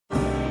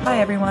Hi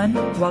everyone,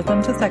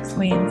 welcome to Sex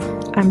Queens.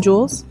 I'm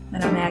Jules.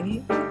 And I'm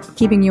Maggie.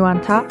 Keeping you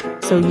on top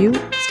so you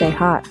stay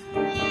hot.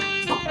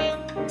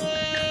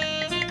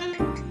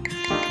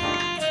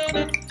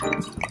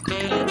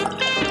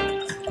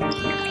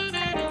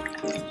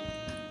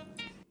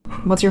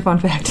 What's your fun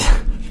fact?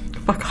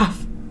 Fuck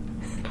off.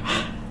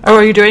 Oh,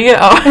 are you doing it?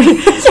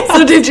 Oh.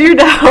 So did you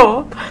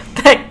know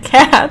that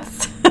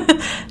cats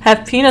have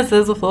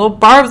penises with little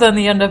barbs on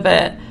the end of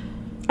it?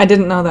 I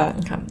didn't know that.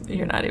 Okay,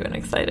 you're not even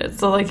excited.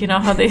 So, like, you know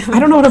how they... I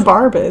don't know what a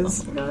barb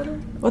is. Oh my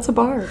God. What's a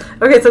barb?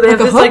 Okay, so they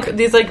like have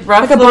these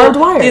rough like a barbed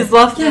wire.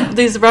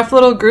 These rough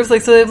little grooves,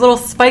 like, so they have little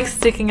spikes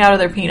sticking out of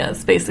their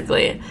penis,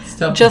 basically.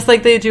 Just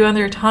like they do on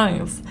their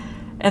tongues.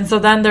 And so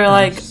then they're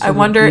like, so I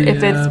wonder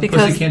if it's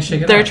because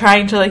they're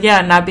trying to, like,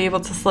 not be able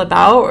to slip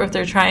out, or if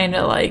they're trying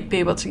to, like, be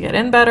able to get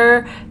in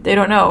better. They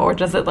don't know. Or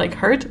does it, like,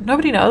 hurt?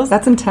 Nobody knows.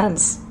 That's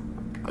intense.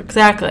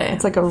 Exactly.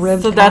 It's like a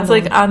rib condom. That's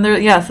like on their,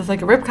 yes, it's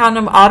like a rib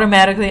condom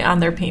automatically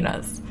on their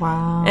penis.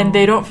 Wow. And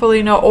they don't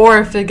fully know, or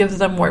if it gives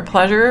them more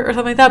pleasure or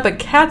something like that. But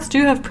cats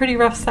do have pretty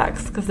rough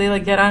sex because they,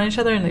 like, get on each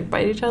other and they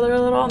bite each other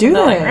a little. Do they?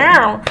 Like,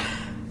 meow.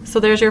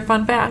 So there's your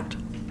fun fact.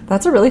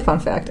 That's a really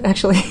fun fact,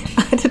 actually.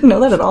 I didn't know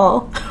that at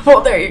all.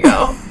 Well, there you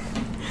go.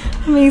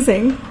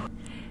 Amazing.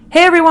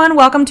 Hey everyone,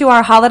 welcome to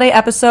our holiday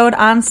episode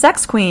on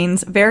Sex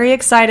Queens. Very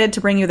excited to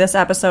bring you this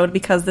episode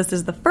because this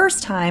is the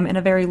first time in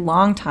a very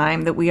long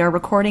time that we are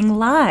recording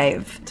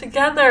live.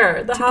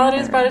 Together. The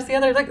holidays brought us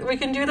together. Look, we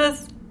can do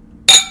this.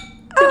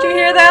 Did you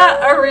hear that?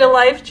 Our real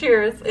life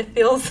cheers. It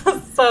feels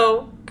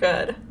so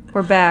good.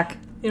 We're back.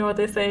 You know what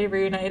they say,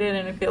 reunited,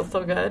 and it feels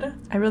so good?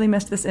 I really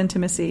missed this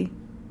intimacy.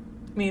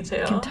 Me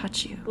too. I can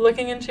touch you.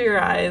 Looking into your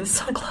eyes.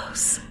 So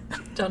close.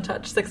 Don't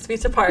touch. 6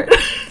 feet apart.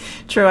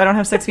 True, I don't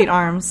have 6 feet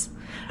arms.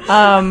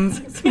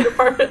 6 feet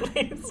apart at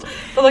least.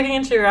 But looking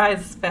into your eyes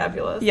is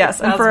fabulous. Yes,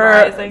 and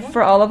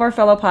for all of our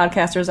fellow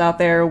podcasters out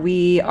there,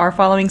 we are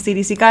following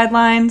CDC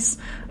guidelines.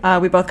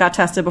 We both got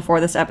tested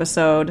before this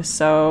episode,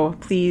 so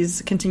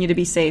please continue to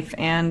be safe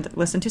and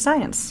listen to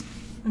science.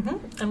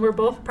 Mm-hmm. And we're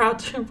both proud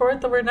to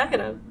report that we're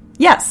negative.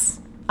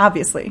 Yes,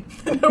 obviously.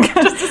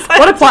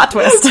 What a plot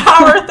twist.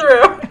 Power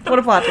through. What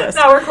a plot twist.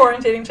 Now we're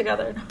quarantining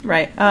together.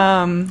 Right.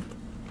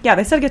 Yeah,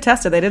 they said get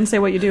tested. They didn't say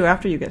what you do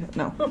after you get it.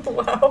 No.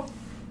 Wow.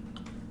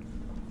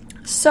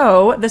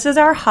 So, this is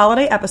our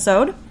holiday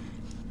episode.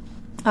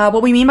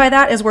 What we mean by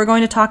that is we're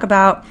going to talk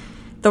about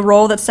the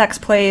role that sex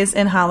plays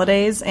in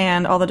holidays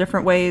and all the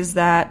different ways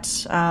that,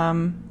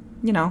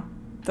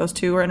 those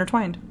two are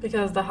intertwined.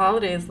 Because the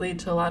holidays lead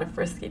to a lot of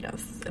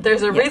friskiness.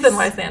 There's a reason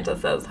why Santa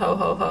says ho,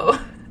 ho, ho.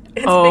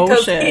 It's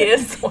because shit. He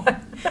is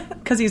one.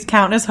 Because he's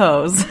counting his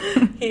hoes.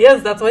 He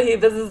is. That's why he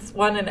visits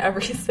one in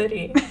every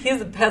city. He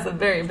has a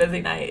very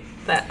busy night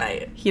that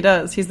night. He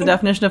does. He's the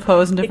definition of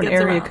hoes in different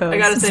area around. codes. I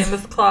gotta say,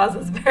 Miss Claus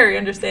is very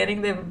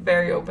understanding. They have a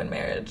very open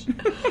marriage.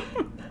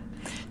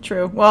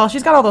 True. Well,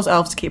 she's got all those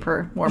elves to keep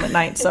her warm at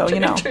night, so,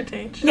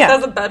 Entertained. She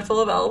has a bed full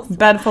of elves.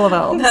 Bed full of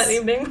elves. That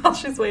evening while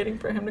she's waiting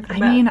for him to come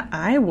back. I mean,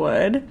 I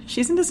would.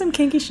 She's into some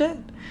kinky shit.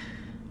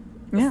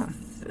 Yeah.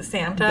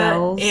 Santa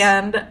Bells.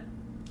 and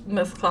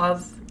Miss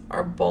Claus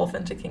are both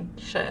into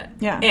kinky shit.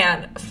 Yeah.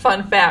 And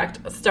fun fact,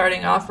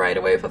 starting off right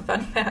away with a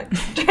fun fact,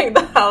 during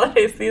the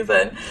holiday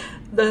season,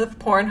 the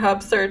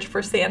Pornhub search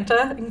for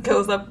Santa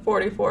goes up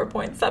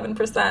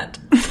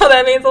 44.7%. So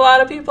that means a lot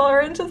of people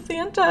are into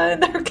Santa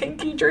and their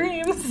kinky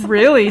dreams.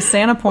 Really?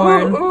 Santa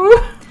porn? Ooh, ooh.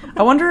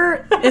 I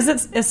wonder,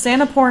 is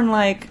Santa porn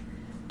like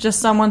just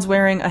someone's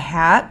wearing a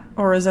hat,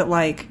 or is it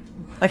like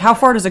how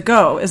far does it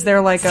go? Is there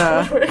like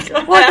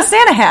like a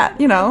Santa hat,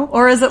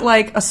 or is it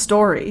like a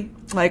story?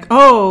 Like,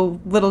 oh,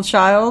 little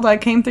child, I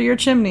came through your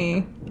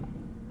chimney.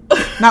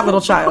 Not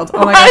little child.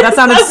 Oh my God, that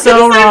sounded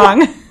so wrong.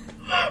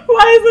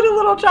 Why is it a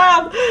little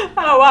child?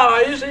 Oh, wow.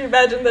 I usually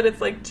imagine that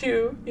it's like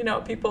two,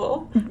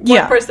 people.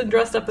 One person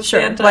dressed up as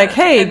Santa. Like,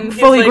 hey,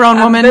 fully grown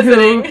woman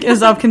who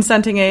is of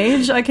consenting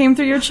age, I came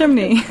through your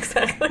chimney.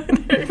 Exactly.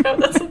 There you go.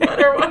 That's a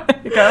better one.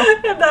 There you go.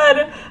 And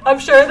then I'm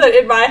sure that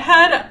in my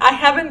head, I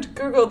haven't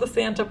Googled the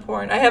Santa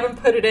porn. I haven't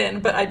put it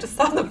in, but I just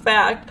saw the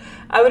fact.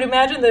 I would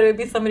imagine that it would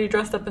be somebody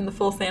dressed up in the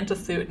full Santa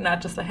suit,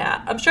 not just a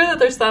hat. I'm sure that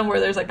there's some where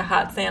there's like a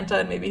hot Santa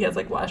and maybe he has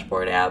like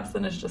washboard abs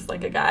and it's just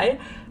like a guy.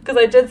 Because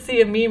I did see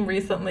a meme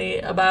recently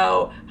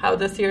about how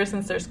this year,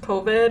 since there's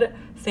COVID,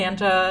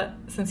 Santa,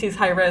 since he's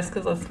high risk,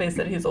 because let's face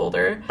it, he's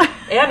older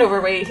and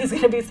overweight, he's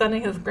going to be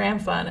sending his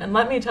grandson. And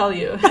let me tell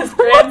you, his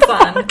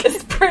grandson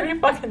is pretty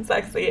fucking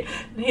sexy.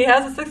 He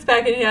has a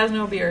six-pack and he has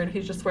no beard.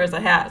 He just wears a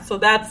hat. So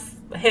that's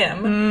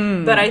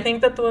him. But I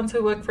think that the ones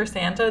who look for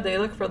Santa, they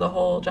look for the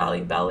whole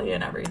jolly belly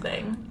and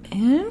everything.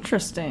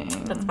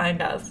 Interesting. That's mine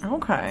does.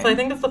 Okay. So I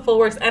think it's the full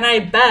works. And I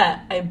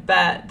bet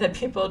that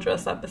people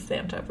dress up as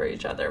Santa for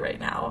each other right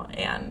now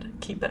and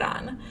keep it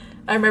on.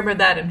 I remember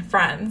that in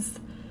Friends.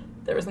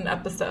 There was an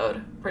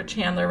episode where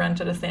Chandler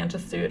rented a Santa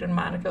suit and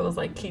Monica was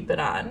like, keep it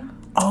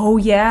on. Oh,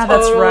 yeah,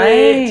 that's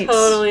right.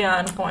 Totally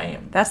on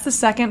point. That's the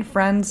second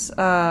Friends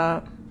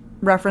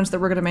reference that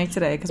we're going to make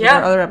today because with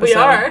our other episode.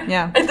 We are.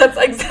 Yeah. And that's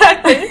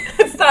exactly.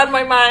 It's on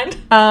my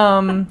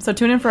mind. So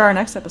tune in for our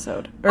next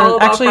episode. All Or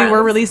about actually, friends.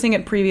 we're releasing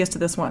it previous to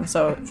this one,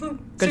 so good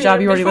Tune job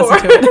in you already before.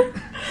 listened to it.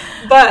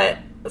 But,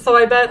 so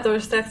I bet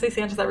there's sexy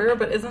Santas everywhere,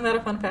 but isn't that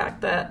a fun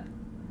fact that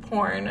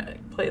porn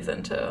plays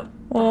into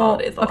the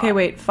holidays a lot? Okay,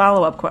 wait,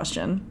 follow-up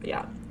question.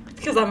 Yeah,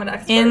 because I'm an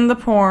expert. In the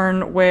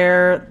porn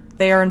where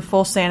they are in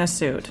full Santa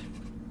suit,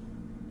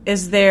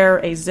 is there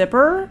a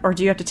zipper, or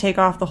do you have to take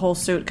off the whole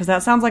suit? Because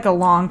that sounds like a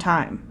long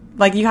time.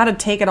 Like, you had to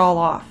take it all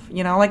off,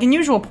 you know? Like, in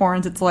usual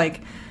porns, it's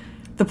like,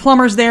 the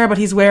plumber's there, but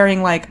he's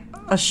wearing, like,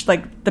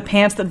 like the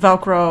pants that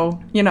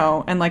Velcro, you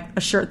know, and, like,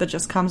 a shirt that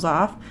just comes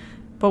off.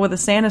 But with a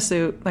Santa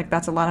suit, like,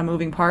 that's a lot of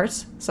moving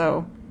parts,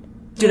 so...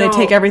 Do they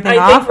take everything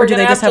off, or do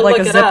they just have, like,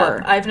 a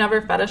zipper? I've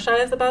never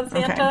fetishized about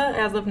Santa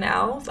as of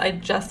now. So I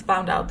just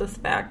found out this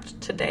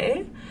fact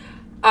today.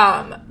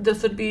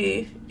 This would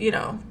be, you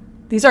know...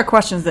 These are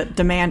questions that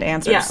demand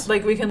answers. Yeah,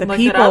 like we can the look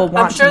people it up.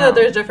 Want I'm sure to know. that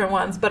there's different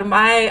ones, but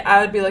I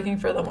would be looking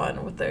for the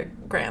one with the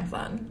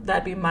grandson.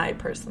 That'd be my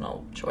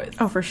personal choice.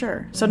 Oh, for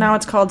sure. So now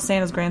it's called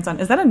Santa's grandson.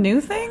 Is that a new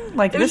thing?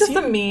 Like it was this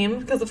just a meme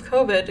because of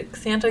COVID.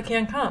 Santa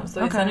can't come,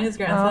 so he's sending his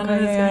grandson,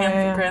 and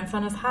his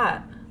grandson is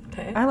hot.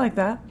 Okay, I like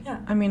that. Yeah,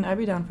 I mean, I'd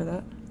be down for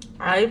that.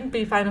 I'd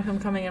be fine with him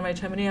coming in my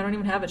chimney. I don't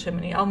even have a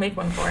chimney. I'll make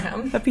one for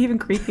him. That'd be even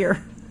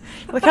creepier.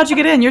 Like, how'd you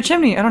get in? Your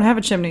chimney. I don't have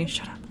a chimney.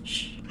 Shut up.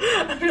 Shh.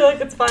 I feel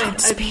like it's fine.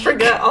 I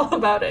forget all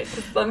about it.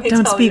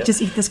 Don't speak.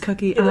 Just eat this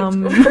cookie. It looks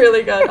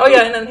really good. Oh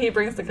yeah, and then he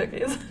brings the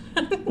cookies.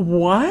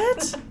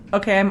 What?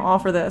 Okay, I'm all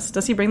for this.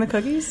 Does he bring the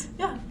cookies?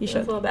 Yeah, he should.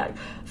 His little bag.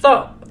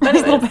 So,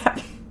 anyways, little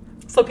bag.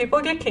 So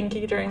people get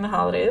kinky during the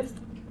holidays,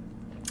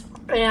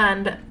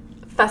 and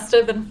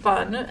festive and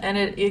fun, and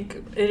it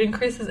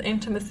increases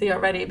intimacy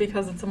already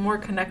because it's a more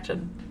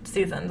connected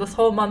season. This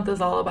whole month is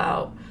all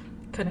about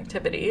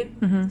connectivity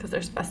because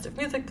there's festive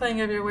music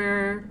playing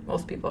everywhere.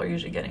 Most people are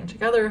usually getting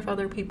together with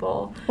other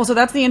people. Well, so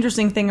that's the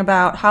interesting thing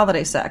about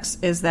holiday sex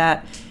is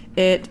that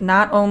it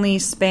not only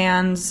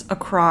spans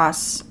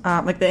across,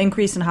 like the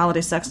increase in holiday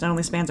sex not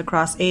only spans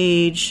across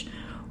age,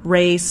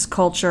 race,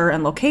 culture,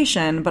 and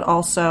location, but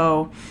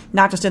also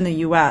not just in the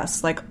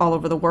U.S., like all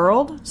over the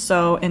world.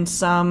 So in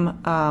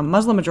some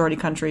Muslim-majority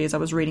countries, I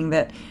was reading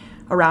that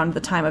around the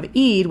time of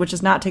Eid, which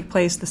does not take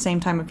place the same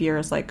time of year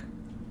as like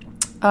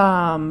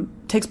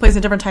takes place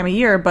a different time of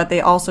year, but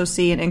they also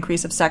see an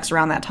increase of sex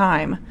around that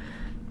time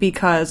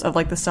because of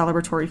like the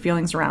celebratory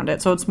feelings around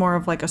it. So it's more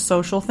of like a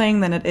social thing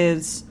than it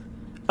is,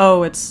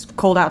 oh, it's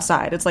cold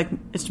outside. It's like,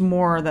 it's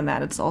more than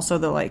that. It's also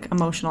the like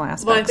emotional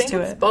aspects to it.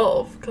 Well, I think it's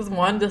both because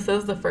one, this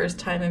is the first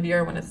time of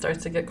year when it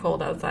starts to get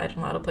cold outside in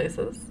a lot of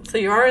places. So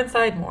you are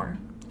inside more.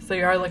 So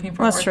you are looking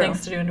for more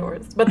things to do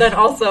indoors. But then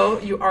also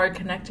you are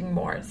connecting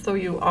more. So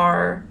you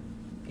are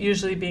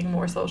usually being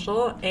more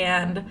social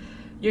and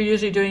you're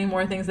usually doing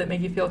more things that make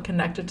you feel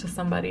connected to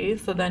somebody.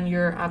 So then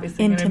you're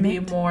obviously going to be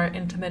more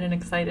intimate and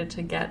excited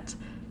to get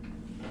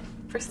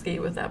frisky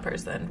with that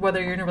person,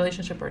 whether you're in a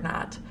relationship or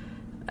not.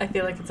 I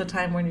feel like it's a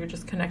time when you're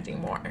just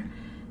connecting more.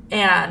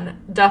 And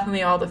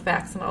definitely all the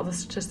facts and all the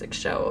statistics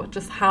show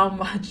just how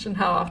much and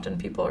how often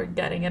people are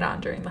getting it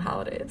on during the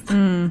holidays.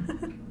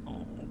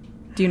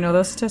 Do you know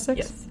those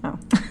statistics? Yes. Oh.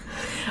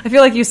 I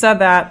feel like you said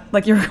that,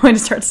 like you were going to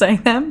start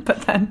saying them,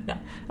 but then... No.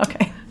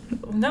 Okay.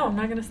 No, I'm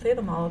not going to say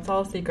them all. It's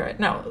all a secret.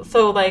 No.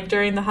 So, like,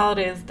 during the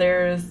holidays,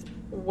 there's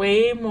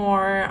way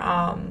more...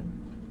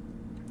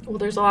 well,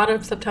 there's a lot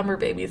of September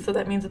babies, so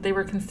that means that they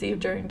were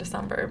conceived during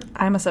December.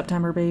 I'm a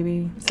September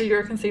baby. So you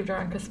were conceived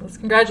around Christmas.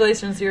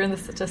 Congratulations, you're in the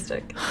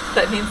statistic.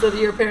 That means that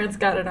your parents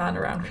got it on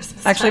around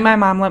Christmas Actually, time. my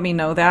mom let me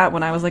know that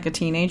when I was like a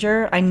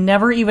teenager. I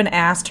never even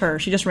asked her.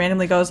 She just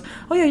randomly goes,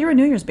 oh yeah, you're a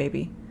New Year's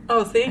baby.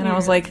 Oh, see? And I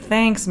was like,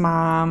 thanks,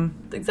 Mom.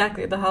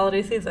 Exactly, the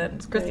holiday season.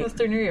 It's Christmas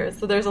through New Year's.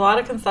 So there's a lot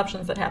of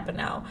conceptions that happen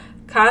now.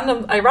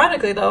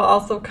 Ironically, though,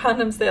 also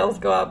condom sales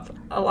go up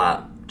a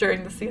lot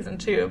during the season,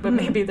 too. But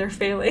maybe they're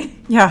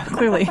failing. Yeah,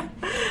 clearly.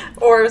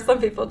 Or some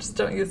people just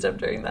don't use them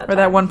during that Or time.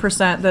 that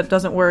 1% that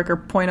doesn't work, or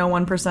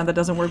 0.01% that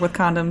doesn't work with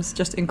condoms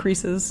just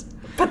increases.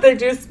 But they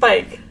do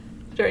spike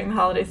during the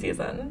holiday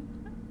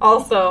season.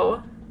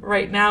 Also,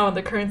 right now in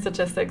the current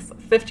statistics,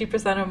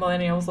 50% of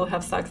millennials will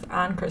have sex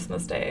on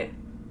Christmas Day.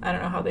 I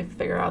don't know how they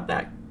figure out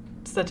that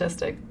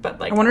statistic,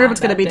 but like I wonder if it's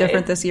going to be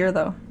different this year,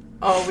 though.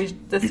 Oh,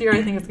 this year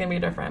I think it's going to be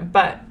different,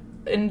 but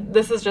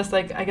this is just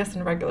like, I guess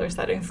in regular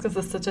settings, because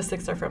the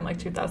statistics are from like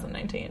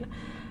 2019.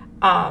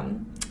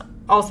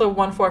 Also,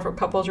 1/4 of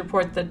couples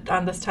report that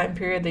on this time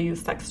period they use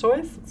sex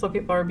toys, so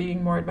people are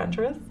being more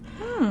adventurous.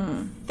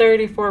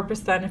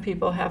 34% of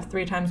people have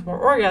 3 times more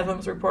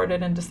orgasms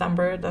reported in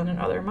December than in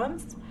other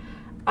months.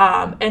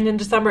 And in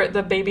December,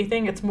 the baby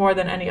thing, it's more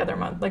than any other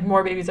month. Like,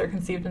 more babies are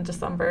conceived in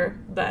December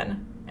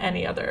than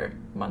any other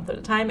month at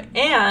a time.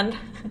 And,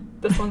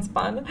 this one's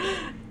fun,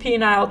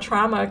 penile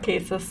trauma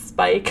cases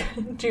spike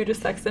due to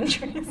sex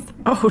injuries.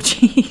 Oh,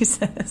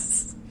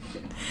 Jesus.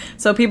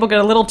 So people get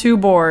a little too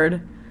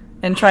bored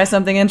and try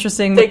something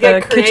interesting with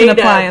the kitchen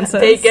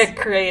appliances. They get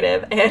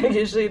creative, and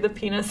usually the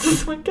penis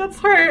is what gets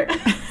hurt.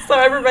 So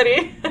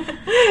everybody,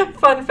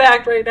 fun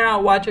fact right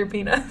now, watch your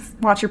penis.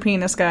 Watch your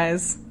penis,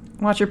 guys.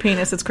 Watch your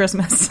penis. It's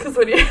Christmas. Because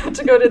when you have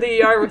to go to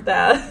the ER with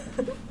that,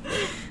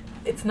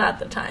 it's not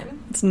the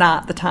time. It's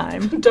not the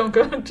time. Don't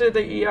go to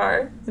the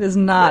ER. It is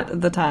not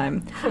the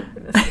time.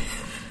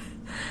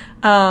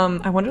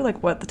 I wonder,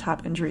 like, what the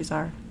top injuries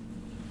are.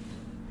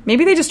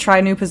 Maybe they just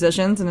try new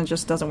positions and it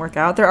just doesn't work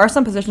out. There are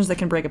some positions that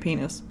can break a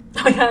penis.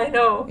 Oh, yeah, I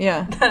know.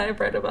 Yeah. I've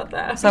read about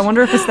that. So I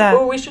wonder if it's that.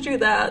 Oh, we should do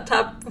that.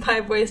 Top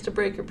 5 ways to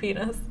break your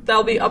penis.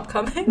 That'll be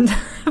upcoming.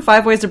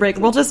 5 ways to break.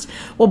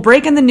 We'll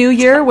break in the new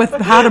year with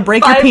how to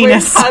break your 5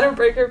 penis. ways how to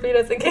break your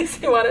penis in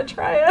case you want to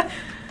try it.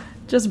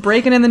 Just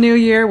breaking in the new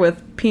year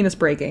with penis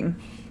breaking.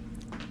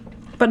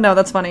 But no,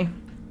 that's funny.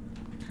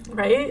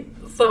 Right?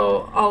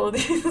 So all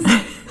these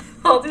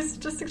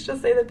statistics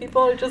just say that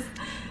people are just...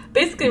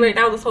 Basically, right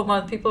now, this whole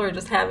month, people are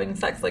just having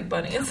sex like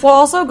bunnies. Well,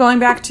 also going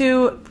back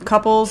to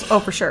couples,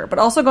 for sure, but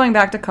also going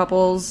back to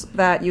couples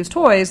that use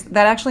toys,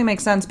 that actually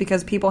makes sense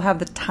because people have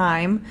the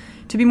time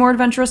to be more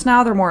adventurous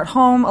now. They're more at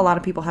home. A lot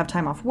of people have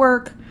time off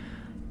work.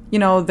 You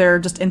know, they're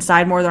just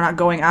inside more. They're not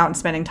going out and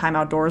spending time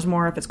outdoors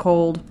more if it's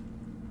cold.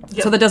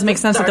 Yep. So that does make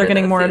sense that they're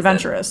getting more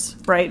adventurous,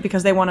 right?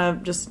 Because they want to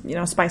just,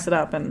 spice it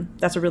up, and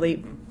that's a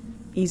really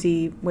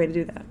easy way to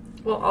do that.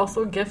 Well,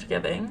 also gift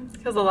giving,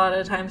 because a lot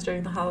of times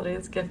during the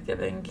holidays, gift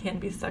giving can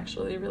be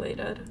sexually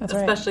related, that's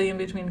especially right. In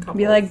between couples.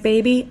 Be like,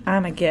 baby,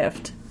 I'm a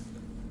gift.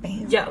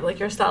 Bam. Yeah, like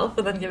yourself,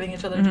 and then giving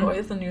each other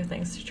toys and new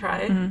things to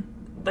try.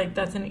 Mm-hmm. Like,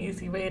 that's an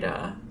easy way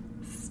to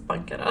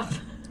spunk it up.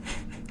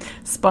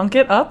 Spunk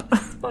it up?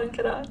 Spunk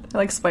it up. I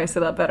like spice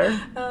it up better.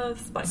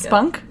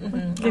 Spunk?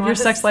 Mm-hmm. Give your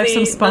sex life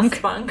some spunk.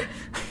 Spunk.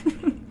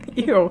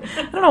 Ew.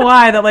 I don't know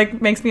why.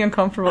 That, makes me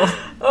uncomfortable.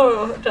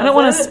 Oh, I don't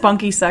want a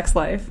spunky sex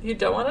life. You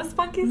don't want a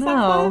spunky sex life?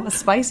 No, a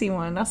spicy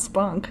one, not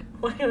spunk.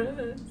 Why not? I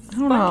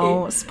don't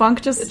know.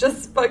 Spunk just... It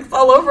just spunks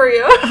all over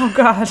you. Oh,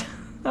 God.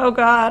 Oh,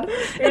 God.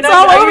 It's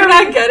all over. You're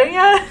not getting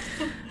it?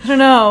 I don't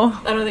know.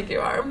 I don't think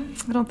you are.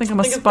 I don't think I'm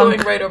a spunk.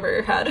 It's going right over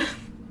your head.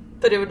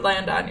 But it would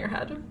land on your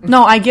head.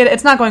 No, I get it.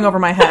 It's not going over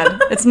my head.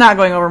 It's not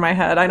going over my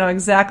head. I know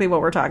exactly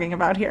what we're talking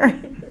about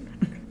here.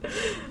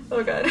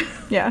 Oh, good.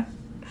 Yeah.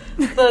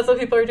 So that's what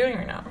people are doing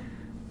right now.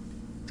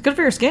 It's good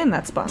for your skin,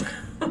 that spunk.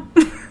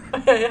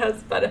 It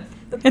has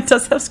benefits. It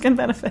does have skin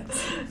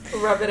benefits.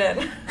 Rub it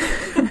in.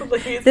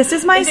 This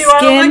is my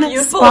skin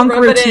spunk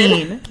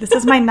routine. This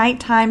is my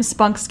nighttime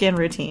spunk skin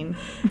routine.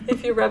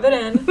 If you rub it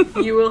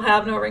in, you will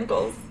have no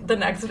wrinkles the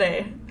next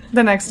day.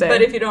 The next day.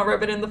 But if you don't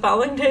rub it in the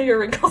following day, your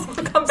wrinkles will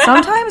come back.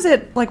 Sometimes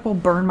it will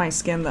burn my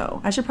skin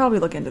though. I should probably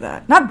look into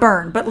that. Not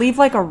burn, but leave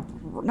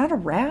not a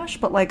rash,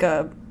 but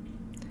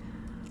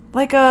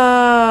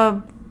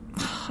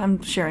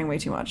I'm sharing way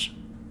too much.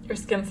 Your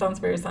skin sounds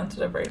very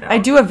sensitive right now. I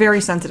do have very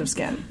sensitive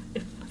skin.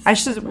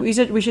 We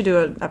should do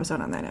an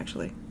episode on that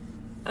actually.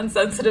 On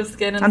sensitive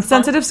skin and spunk? On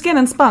sensitive skin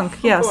and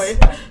spunk, yes. Oh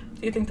boy.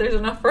 Do you think there's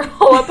enough for a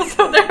whole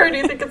episode there, or do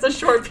you think it's a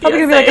short PSA?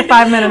 Probably gonna be like a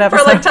 5-minute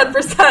episode. For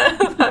 10%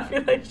 of the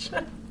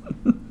population.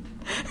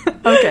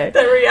 Okay.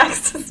 That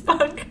reacts to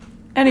spunk.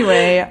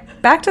 Anyway,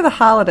 back to the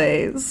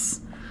holidays.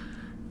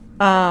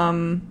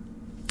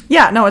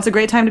 It's a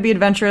great time to be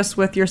adventurous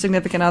with your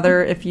significant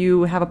other if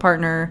you have a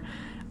partner.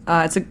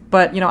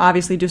 But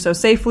obviously do so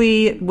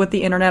safely. With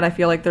the internet, I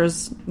feel like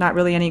there's not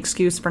really any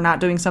excuse for not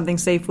doing something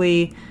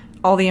safely.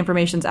 All the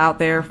information's out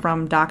there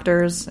from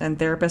doctors and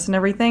therapists and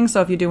everything.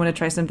 So if you do want to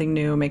try something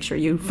new, make sure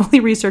you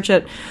fully research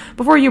it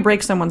before you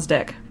break someone's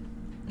dick.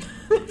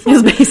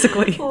 Is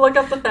basically. Look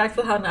up the facts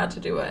of how not to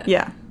do it.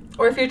 Yeah.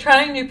 Or if you're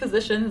trying new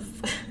positions,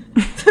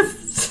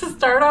 just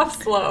start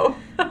off slow.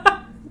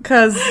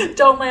 Because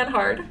don't land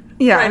hard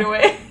right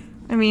away.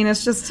 I mean,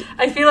 it's just...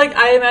 I feel like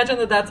I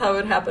imagine that's how it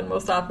would happen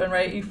most often,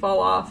 right? You fall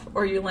off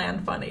or you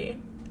land funny,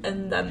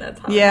 and then that's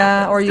how it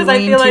happens. Or you lean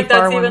I feel like too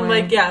far that's even one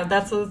way.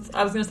 that's what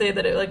I was going to say,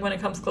 that it, when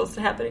it comes close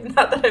to happening,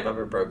 not that I've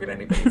ever broken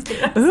anybody's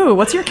penis. Ooh,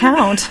 what's your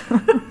count?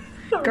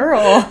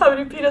 Girl. How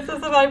many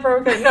penises have I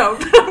broken? No,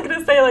 but I'm going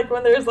to say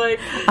when there's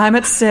I'm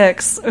at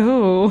 6.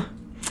 Ooh.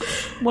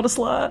 What a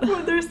slut.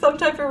 When there's some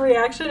type of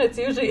reaction, it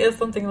usually is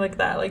something like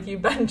that. Like you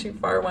bend too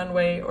far one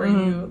way, or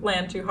you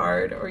land too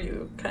hard, or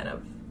you kind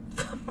of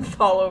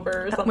fall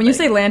over or something. When you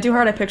say land too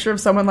hard, I picture of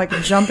someone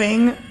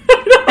jumping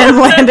and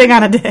landing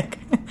on a dick.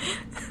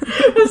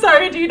 I'm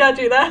sorry, do you not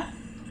do that?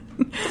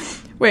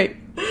 Wait,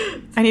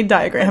 I need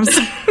diagrams.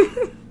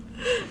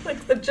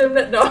 Like the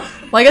gymnast, no.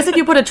 Well, I guess if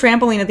you put a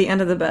trampoline at the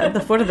end of the bed,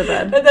 the foot of the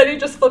bed. And then you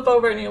just flip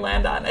over and you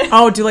land on it.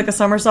 Oh, do a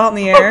somersault in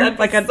the air? That'd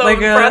be so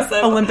impressive.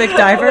 A Olympic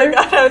diver? Oh my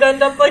God, I would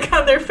end up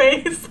on their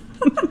face.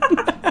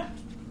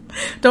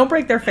 Don't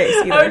break their face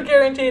either. I would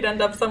guarantee it'd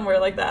end up somewhere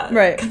like that.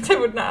 Right. It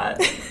would not.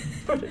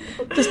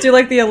 Just do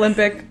the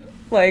Olympic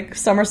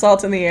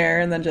somersault in the air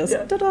and then just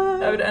ta-da.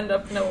 I would end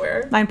up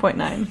nowhere.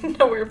 9.9.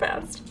 Nowhere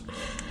fast.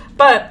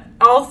 But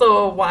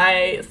also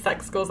why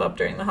sex goes up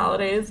during the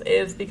holidays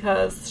is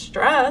because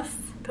stress.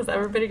 Because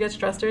everybody gets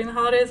stressed during the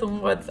holidays, and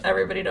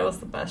everybody knows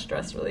the best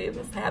stress relief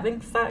is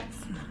having sex.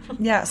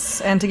 Yes,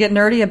 and to get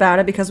nerdy about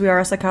it, because we are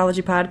a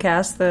psychology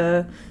podcast,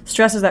 the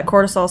stress is that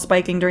cortisol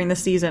spiking during the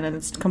season, and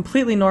it's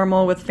completely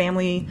normal with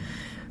family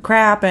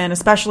crap, and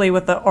especially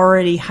with the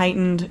already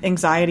heightened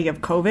anxiety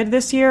of COVID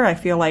this year, I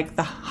feel like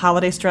the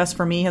holiday stress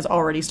for me has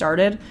already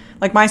started.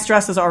 Like, my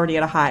stress is already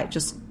at a high,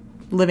 just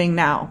living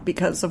now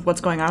because of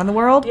what's going on in the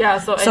world. Yeah,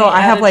 so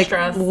I have, like,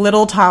 stress.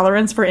 little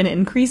tolerance for an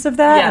increase of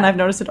that, and I've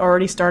noticed it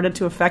already started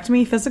to affect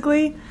me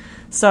physically.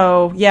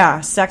 So,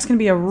 yeah, sex can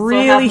be a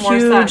really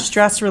huge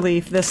stress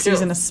relief this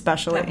season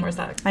especially. Have more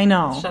sex. I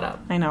know. Shut up.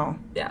 I know.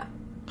 Yeah.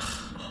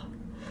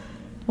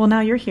 Well,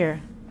 now you're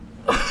here.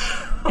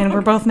 And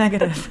we're both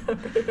negative.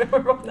 We're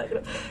both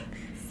negative.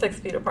 6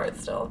 feet apart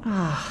still.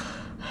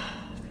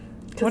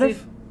 What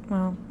if...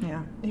 Well,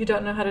 yeah. You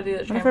don't know how to do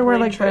the trampoline what if I wear,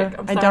 like, trick.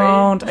 I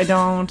don't.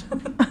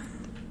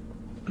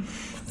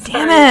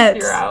 Damn it!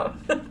 You're out.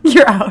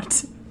 You're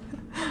out.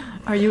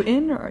 Are you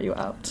in or are you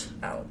out?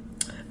 Out.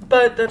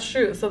 But that's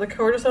true. So the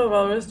cortisol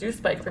levels do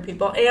spike for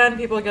people, and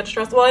people get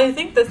stressed. Well, I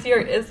think this year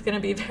is going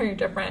to be very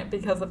different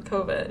because of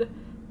COVID.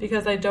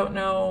 Because I don't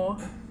know...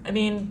 I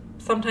mean,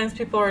 sometimes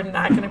people are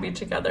not going to be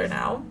together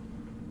now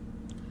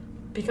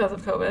because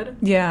of COVID.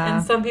 Yeah.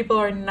 And some people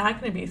are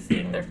not going to be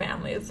seeing their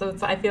families. So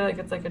I feel like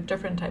it's like a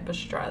different type of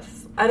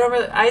stress.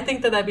 I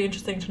think that'd be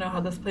interesting to know how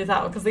this plays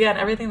out. Because again,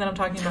 everything that I'm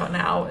talking about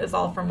now is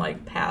all from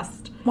like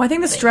past. Well, I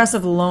think the stress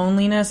of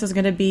loneliness is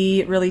going to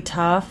be really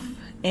tough.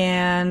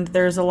 And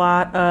there's a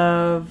lot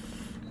of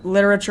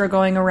literature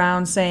going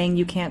around saying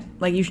you can't,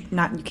 like,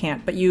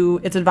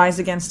 it's advised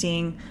against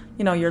seeing,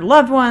 your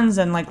loved ones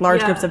and, like,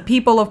 large groups of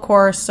people, of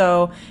course.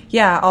 So,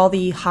 yeah, all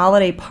the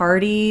holiday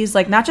parties,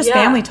 like, not just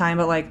family time,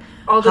 but, like,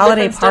 all the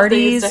holiday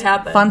parties,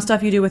 stuff fun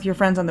stuff you do with your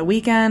friends on the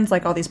weekends,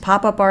 like, all these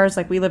pop-up bars.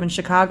 Like, we live in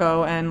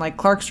Chicago, and, like,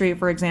 Clark Street,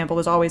 for example,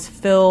 is always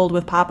filled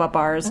with pop-up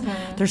bars.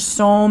 Mm-hmm. There's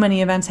so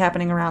many events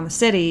happening around the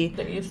city.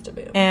 There used to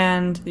be.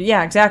 And,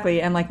 yeah,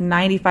 exactly. And, like,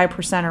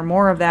 95% or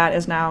more of that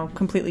is now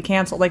completely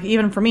canceled. Like,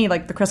 even for me,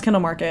 like, the Chris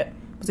Kindle Market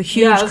was a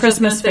huge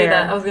Christmas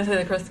fair. I was going to say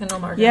the Chris Kindle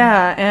Market.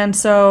 Yeah, and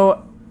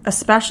so...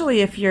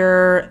 especially if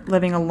you're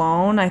living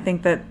alone, I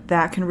think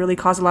that can really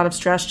cause a lot of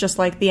stress, just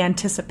like the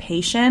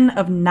anticipation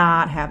of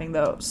not having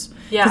those.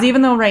 Yeah. Because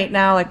even though right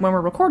now, like when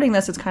we're recording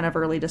this, it's kind of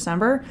early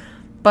December,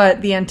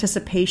 but the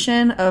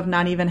anticipation of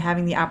not even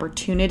having the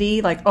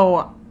opportunity, like,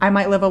 oh, I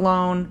might live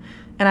alone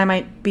and I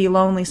might be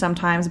lonely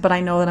sometimes, but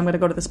I know that I'm going to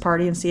go to this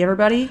party and see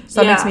everybody.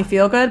 So that makes me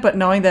feel good, but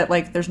knowing that,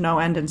 like, there's no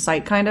end in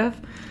sight, kind of,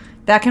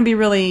 that can be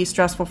really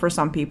stressful for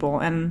some people.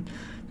 And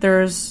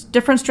there's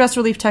different stress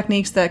relief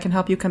techniques that can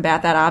help you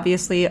combat that,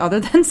 obviously, other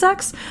than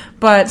sex.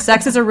 But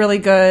sex is a really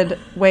good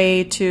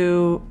way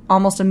to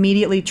almost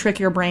immediately trick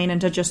your brain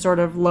into just sort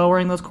of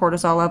lowering those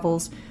cortisol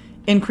levels,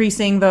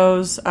 increasing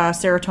those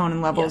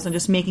serotonin levels, and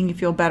just making you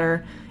feel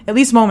better, at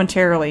least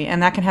momentarily.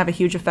 And that can have a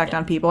huge effect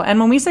on people. And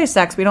when we say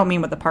sex, we don't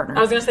mean with the partner. I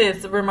was going to say,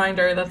 it's a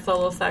reminder that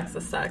solo sex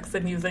is sex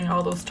and using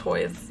all those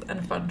toys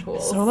and fun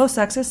tools. Solo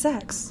sex is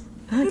sex.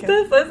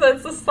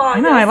 It's a song. I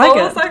know, I like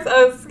it. Sex,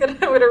 I'm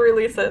gonna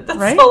release it.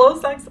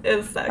 Solo sex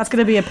is sex. That's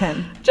gonna be a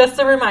pin. Just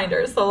a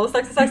reminder, solo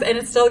sex is sex, and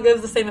it still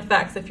gives the same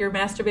effects. If you're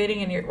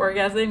masturbating and you're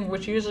orgasming,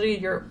 which usually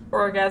you're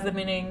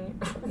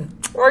orgasming,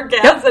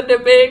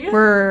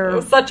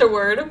 such a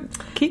word.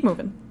 Keep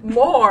moving.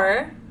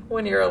 More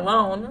when you're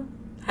alone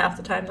half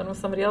the time than with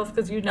somebody else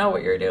because you know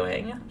what you're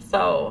doing.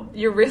 So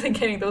you're really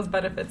getting those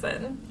benefits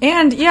in.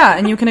 And yeah,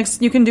 and you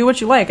can do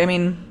what you like. I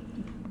mean,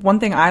 one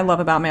thing I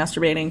love about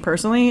masturbating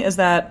personally is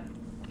that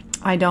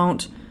I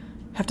don't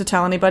have to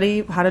tell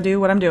anybody how to do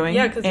what I'm doing.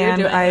 Yeah, because you're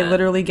doing it. I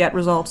literally get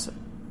results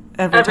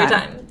every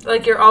time.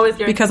 Like, you're always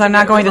getting because I'm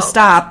not going to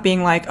stop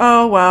being like,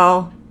 oh,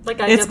 well, like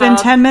it's been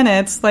 10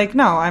 minutes. Like,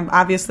 no, I'm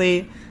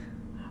obviously...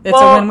 It's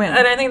a win-win.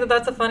 And I think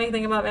that's a funny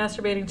thing about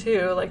masturbating,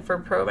 too, like, for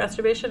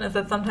pro-masturbation, is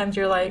that sometimes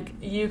you're like,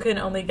 you can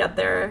only get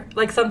there.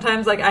 Like,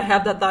 sometimes, like, I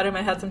have that thought in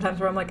my head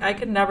sometimes where I'm like, I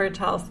could never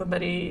tell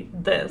somebody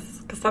this,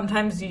 because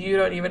sometimes you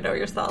don't even know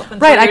yourself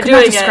until you're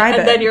doing it.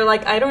 And then you're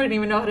like, I don't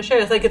even know how to share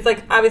this. It's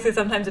like, obviously,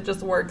 sometimes it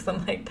just works,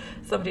 and, like,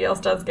 somebody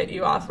else does get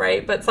you off,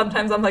 right? But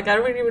sometimes I'm like, I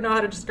don't even know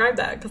how to describe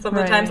that, because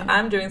sometimes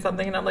I'm doing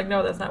something, and I'm like,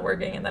 no, that's not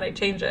working, and then I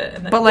change it,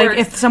 and then but, it like, works.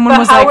 If someone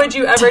was how like... would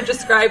you ever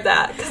describe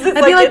that?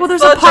 I'd be like, well,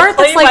 there's a part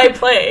that's, like...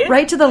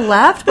 right to the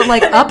left, but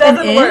like up and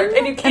in, work.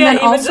 And you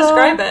can't even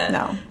describe it.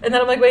 No. And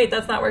then I'm like, wait,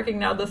 that's not working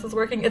now. This is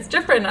working. It's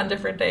different on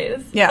different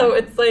days. Yeah. So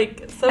it's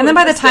like, and then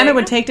by the time it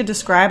would take to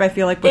describe, I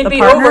feel like with it'd the be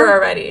partner, over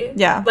already.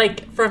 Yeah.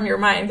 Like from your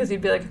mind, because you'd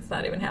be like, it's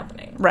not even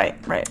happening. Right.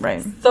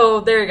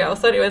 So there you go.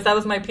 So anyways, that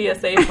was my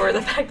PSA for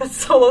the fact that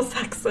solo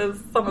sex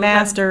is some of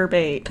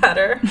masturbate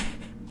better.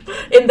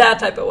 In that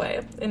type of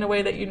way, in a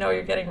way that you know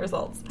you're getting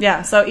results.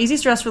 Yeah, so easy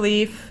stress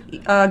relief,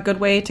 a good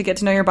way to get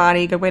to know your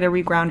body, good way to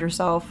reground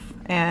yourself,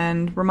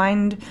 and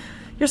remind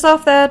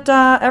yourself that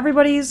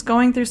everybody's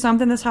going through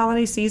something this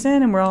holiday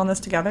season, and we're all in this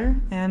together,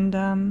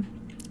 and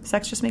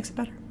sex just makes it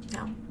better.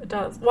 Yeah, it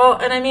does. Well,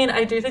 and I mean,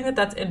 I do think that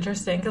that's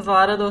interesting, because a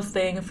lot of those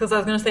things, because I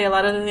was going to say a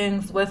lot of the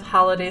things with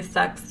holiday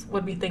sex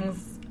would be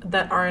things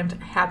that aren't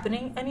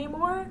happening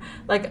anymore.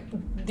 Like,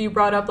 you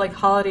brought up, like,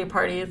 holiday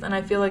parties, and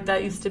I feel like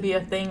that used to be a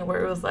thing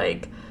where it was,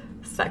 like,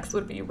 sex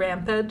would be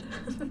rampant.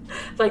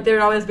 Like, there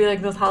would always be,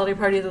 like, those holiday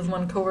parties is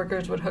when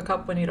coworkers would hook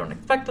up when you don't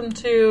expect them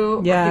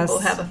to. Yes. Or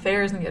people have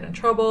affairs and get in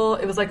trouble.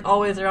 It was, like,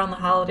 always around the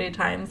holiday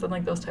times and,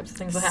 like, those types of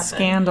things would happen.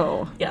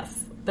 Scandal.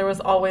 Yes. There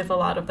was always a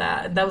lot of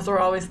that. And those were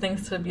always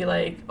things to be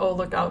like, oh,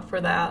 look out for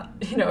that.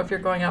 You know, if you're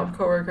going out with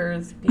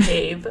coworkers,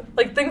 behave.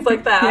 Like, things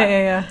like that.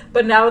 Yeah.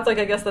 But now it's like,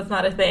 I guess that's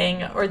not a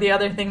thing. Or the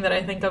other thing that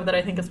I think of that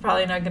I think is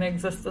probably not going to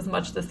exist as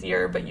much this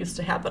year, but used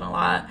to happen a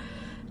lot,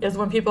 is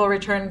when people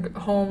return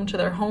home to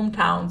their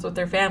hometowns with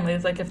their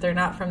families, like if they're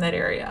not from that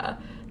area.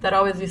 That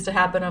always used to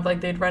happen of,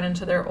 like, they'd run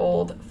into their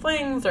old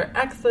flings or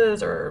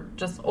exes or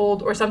just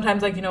old, or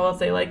sometimes, like, you know, we'll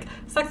say, like,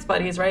 sex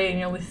buddies, right? And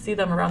you only see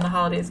them around the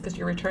holidays because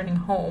you're returning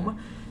home.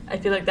 I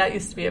feel like that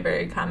used to be a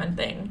very common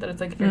thing. That it's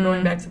like if you're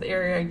going back to the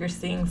area, you're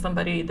seeing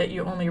somebody that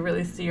you only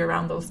really see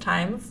around those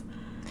times.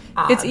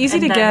 It's easy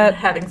and to then get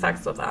having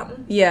sex with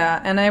them. Yeah,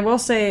 and I will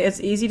say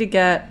it's easy to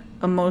get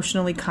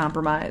emotionally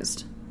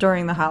compromised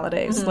during the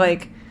holidays.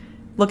 Like,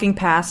 looking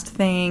past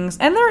things.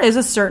 And there is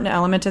a certain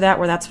element to that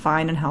where that's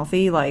fine and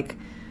healthy. Like,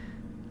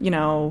 you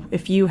know,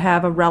 if you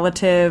have a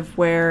relative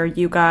where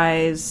you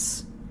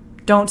guys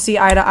don't see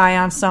eye to eye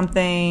on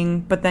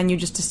something, but then you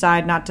just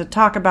decide not to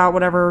talk about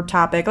whatever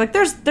topic. Like,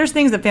 there's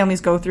things that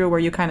families go through where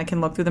you kind of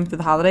can look through them through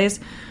the holidays.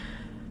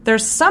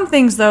 There's some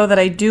things, though, that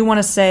I do want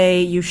to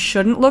say you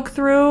shouldn't look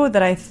through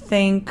that I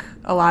think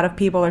a lot of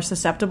people are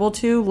susceptible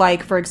to.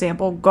 Like, for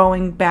example,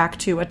 going back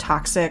to a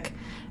toxic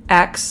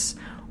ex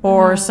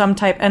or some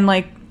type. And,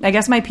 like, I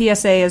guess my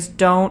PSA is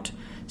don't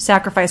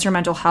sacrifice your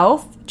mental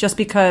health just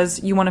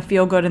because you want to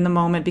feel good in the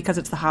moment because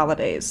it's the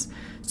holidays.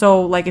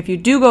 So, like, if you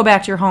do go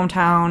back to your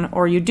hometown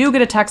or you do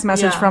get a text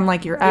message from,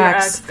 like, your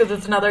ex. Because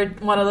it's another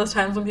one of those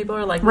times when people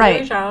are like,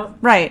 right, reach out.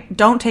 Right.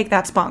 Don't take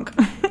that spunk.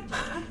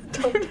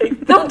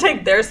 Don't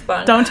take their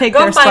spunk. Don't take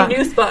their spunk. Go find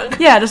new spunk.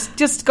 Yeah,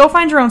 just go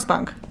find your own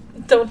spunk.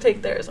 Don't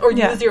take theirs. Or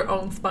use your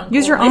own spunk.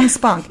 Use your own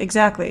spunk,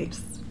 exactly.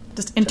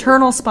 Just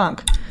internal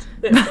spunk.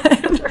 Internal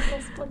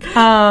spunk.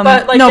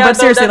 But, like, but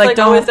seriously, that's, like,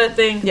 don't... always that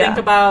thing. Yeah. Think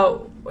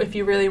about if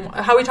you really...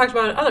 How we talked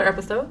about in other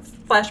episodes.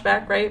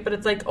 Flashback, right? But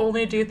it's like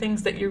only do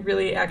things that you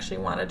really actually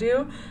want to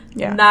do.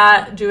 Yeah.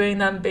 Not doing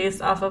them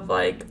based off of,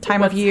 like,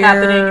 time what's of year.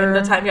 happening in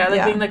the time. Yeah, like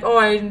Yeah. being like, oh,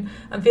 I'm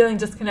feeling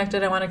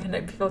disconnected. I want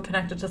to feel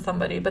connected to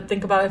somebody. But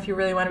think about if you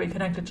really want to be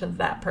connected to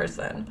that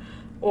person.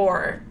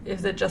 Or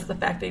is it just the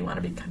fact that you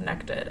want to be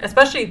connected?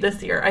 Especially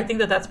this year. I think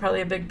that that's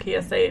probably a big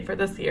PSA for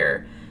this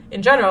year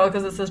in general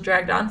because this has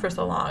dragged on for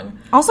so long.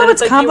 Also, but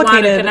it's like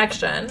complicated. You want a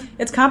connection.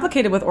 It's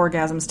complicated with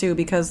orgasms, too,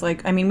 because,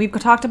 like, I mean, we've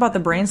talked about the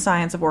brain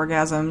science of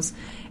orgasms,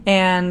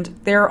 and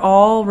they're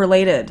all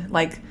related.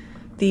 Like,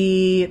 so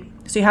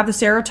you have the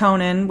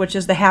serotonin, which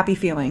is the happy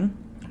feeling.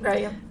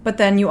 Right. But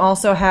then you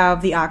also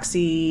have the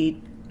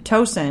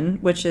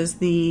oxytocin, which is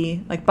the,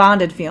 like,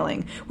 bonded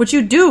feeling, which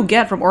you do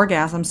get from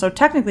orgasms. So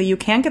technically, you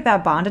can get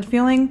that bonded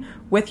feeling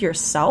with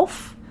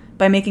yourself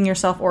by making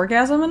yourself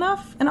orgasm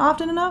enough and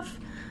often enough.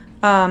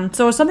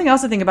 So it's something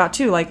else to think about,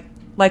 too, like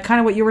kind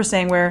of what you were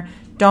saying, where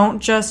don't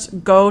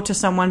just go to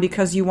someone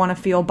because you want to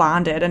feel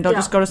bonded, and don't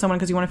just go to someone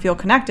because you want to feel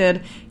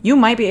connected. You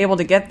might be able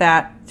to get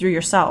that through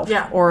yourself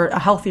or a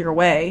healthier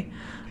way.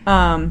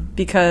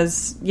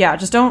 Because,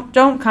 just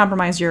don't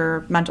compromise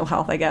your mental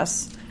health, I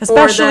guess.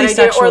 Especially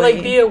sexually. Or,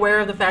 like, be aware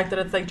of the fact that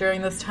it's, like,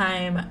 during this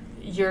time,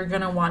 you're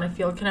going to want to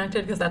feel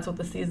connected because that's what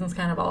the season's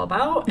kind of all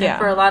about. And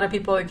for a lot of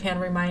people, it can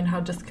remind how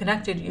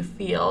disconnected you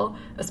feel,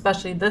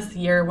 especially this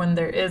year when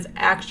there is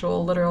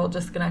actual, literal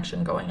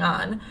disconnection going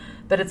on.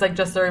 But it's, like,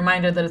 just a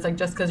reminder that it's, like,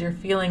 just because you're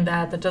feeling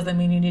that doesn't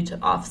mean you need to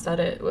offset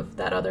it with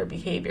that other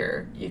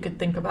behavior. You could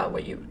think about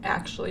what you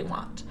actually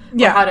want.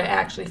 Or how to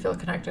actually feel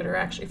connected or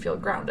actually feel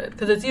grounded.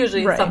 Because it's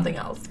usually something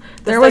else.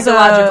 The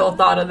psychological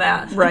thought of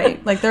that.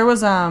 Right. Like, there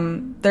was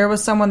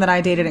someone that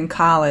I dated in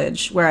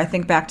college where I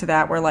think back to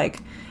that where, like,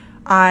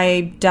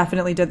 I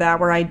definitely did that,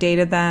 where I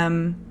dated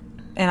them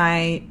and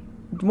I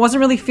wasn't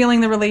really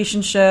feeling the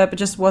relationship. It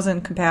just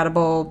wasn't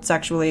compatible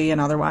sexually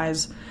and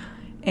otherwise.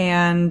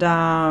 And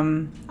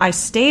I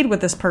stayed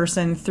with this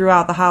person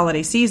throughout the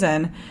holiday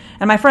season.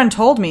 And my friend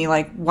told me,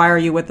 like, why are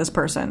you with this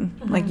person?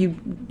 Mm-hmm. Like,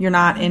 you're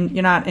not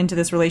into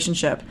this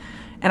relationship.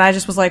 And I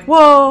just was like,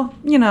 well,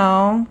 you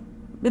know,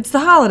 it's the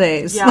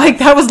holidays. Yeah. Like,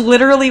 that was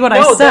literally what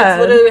I said. That's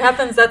literally what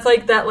happens. That's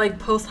like that, like,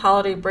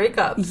 post-holiday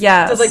breakup.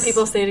 Yes. Because, like,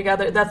 people stay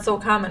together. That's so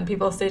common.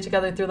 People stay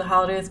together through the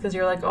holidays because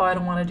you're like, oh, I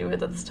don't want to do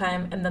it at this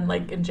time. And then,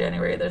 like, in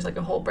January, there's, like,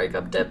 a whole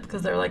breakup dip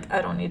because they're like,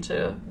 I don't need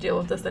to deal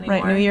with this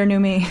anymore. Right, new year, new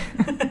me.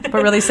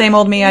 But really, same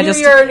old me. I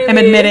just am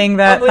admitting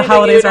that the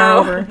holidays are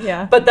over.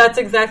 Yeah. But that's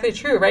exactly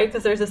true, right?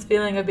 Because there's this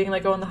feeling of being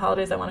like, oh, in the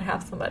holidays, I want to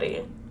have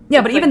somebody.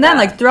 Yeah, but even then,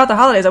 like, throughout the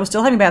holidays, I was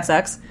still having bad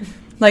sex.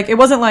 Like, it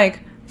wasn't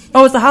like,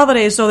 oh, it's the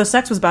holidays, so the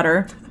sex was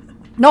better.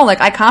 No, like,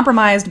 I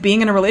compromised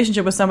being in a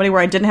relationship with somebody where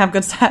I didn't have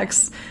good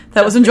sex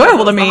that was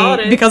enjoyable to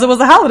me because it was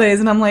the holidays.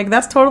 And I'm like,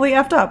 that's totally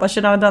effed up. I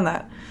should not have done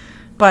that.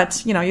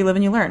 But, you know, you live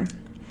and you learn.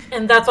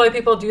 And that's why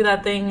people do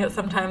that thing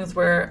sometimes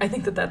where I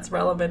think that that's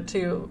relevant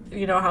to,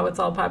 you know, how it's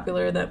all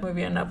popular, that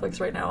movie on Netflix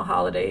right now,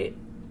 Holiday.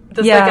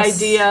 This like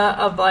idea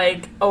of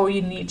like, oh,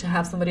 you need to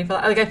have somebody for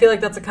that. Like I feel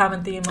like that's a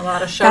common theme in a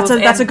lot of shows.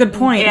 That's a good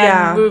point.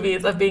 And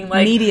movies of being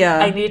like, media.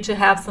 I need to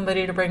have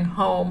somebody to bring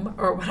home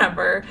or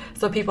whatever.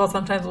 So people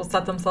sometimes will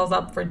set themselves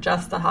up for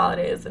just the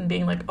holidays and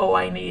being like, oh,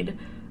 I need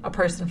a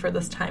person for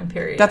this time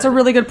period. That's a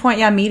really good point.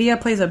 Yeah, media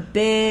plays a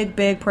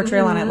big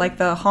portrayal on it, like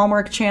the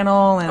Hallmark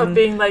Channel and of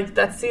being like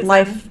that season,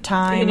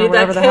 Lifetime, you need or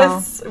whatever that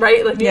kiss, the hell.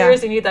 Right? Like New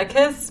Year's, you need that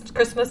kiss.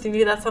 Christmas, you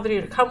need that somebody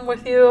to come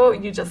with you.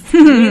 You just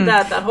need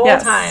that whole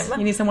time.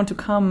 You need someone to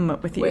come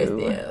with you,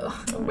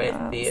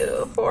 with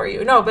you, for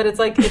you. No, but it's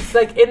like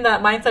in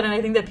that mindset, and I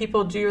think that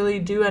people really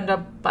do end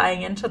up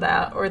buying into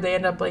that, or they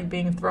end up like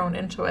being thrown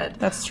into it.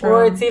 That's true.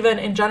 Or it's even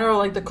in general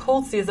like the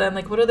cold season.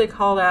 Like what do they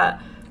call that?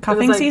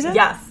 Cuffing season?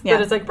 Yes. Yeah.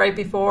 But it's like right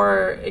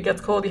before it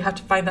gets cold, you have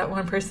to find that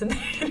one person.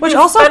 Which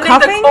also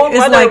cuffing is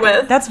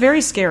like, that's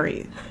very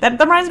scary. That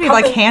reminds me of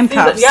like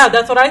handcuffs. Season. Yeah,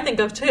 that's what I think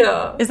of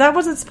too. Is that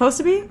what it's supposed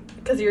to be?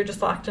 Because you're just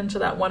locked into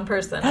that one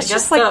person. That's I guess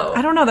just like, so.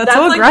 I don't know, that's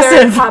so aggressive.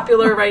 That's like very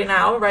popular right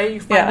now, right?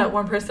 You find that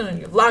one person and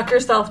you lock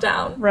yourself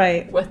down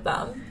with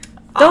them.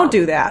 Don't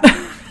do that.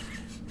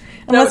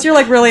 Unless you're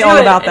like really all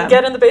about them.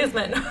 Get in the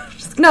basement.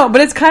 No,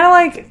 but it's kind of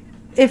like,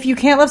 if you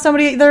can't love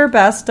somebody at their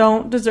best,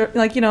 don't deserve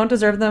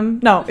them.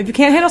 No, if you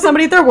can't handle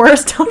somebody at their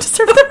worst, don't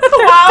deserve them at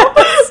their wow,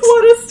 best.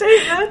 What a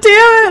statement.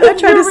 Damn it, I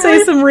tried to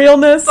say some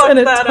realness and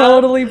it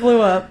totally blew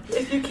up.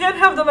 If you can't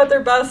have them at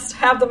their best,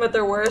 have them at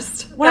their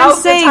worst. What I'm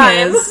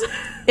saying is,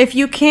 if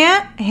you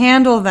can't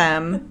handle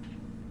them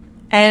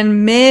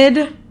and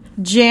mid-January,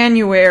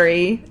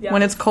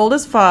 when it's cold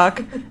as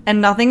fuck and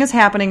nothing is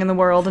happening in the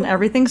world and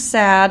everything's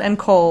sad and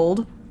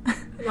cold,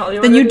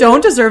 then you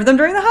don't deserve them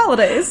during the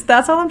holidays.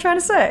 That's all I'm trying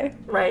to say.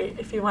 Right.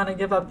 If you want to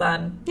give up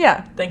then,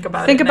 think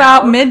about it. Think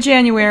about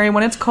mid-January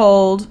when it's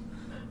cold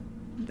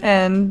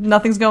and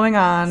nothing's going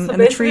on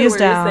and the tree is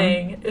down. What you're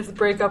saying is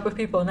break up with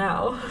people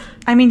now.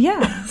 I mean,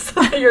 yeah.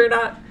 So you're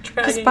not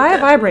trying. Just buy a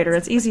vibrator.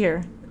 It's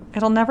easier.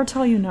 It'll never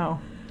tell you no.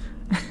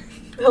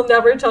 He'll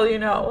never tell you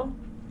no.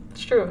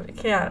 It's true. It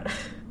can't.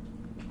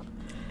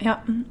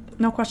 Yeah.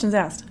 No questions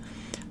asked.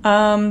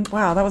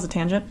 Wow, that was a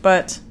tangent,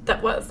 but...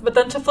 But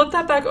then to flip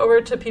that back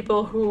over to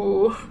people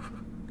who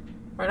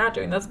are not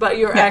doing this, but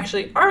you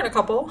actually are in a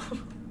couple,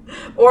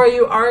 or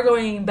you are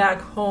going back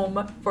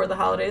home for the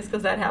holidays,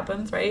 because that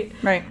happens, right?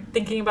 Right.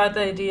 Thinking about the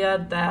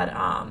idea that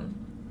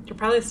you're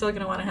probably still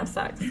going to want to have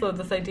sex. So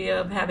this idea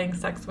of having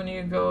sex when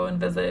you go and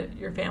visit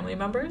your family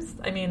members,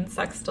 I mean,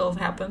 sex still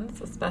happens,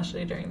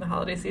 especially during the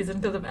holiday season,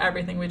 because of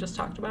everything we just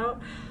talked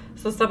about.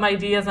 So some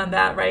ideas on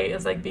that, right,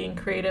 is like being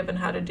creative in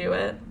how to do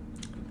it.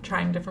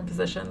 Trying different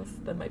positions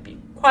that might be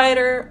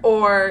quieter,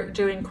 or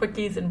doing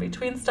quickies in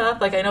between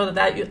stuff. Like I know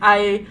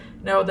I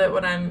know that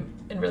when I'm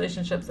in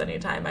relationships,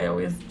 anytime I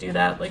always do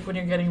that. Like when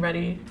you're getting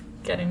ready,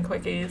 getting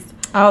quickies.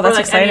 Oh, that's or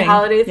like exciting. Any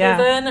holiday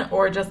season,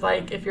 or just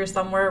like if you're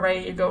somewhere,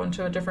 right, you go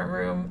into a different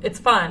room. It's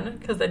fun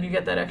because then you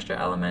get that extra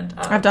element.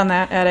 I've done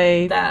that at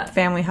a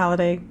family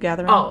holiday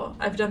gathering. Oh,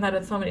 I've done that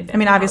at so many. I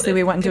mean, obviously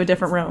we went into a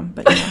different room,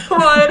 but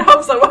well, I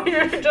hope so. While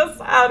you're just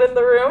out in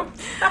the room.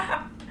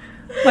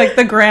 Like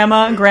the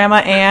grandma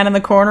Ann in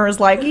the corner is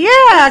like,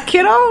 yeah,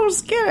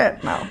 kiddos, get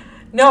it.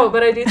 No,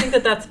 but I do think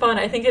that that's fun.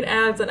 I think it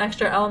adds an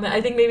extra element.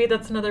 I think maybe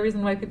that's another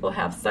reason why people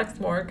have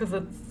sex more, because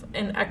it's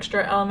an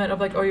extra element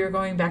of like, oh, you're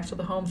going back to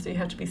the home, so you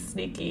have to be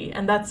sneaky,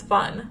 and that's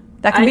fun.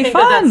 That can be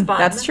fun.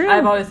 That's true.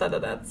 I've always said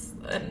that that's...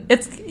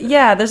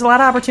 there's a lot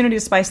of opportunity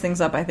to spice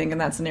things up, I think, in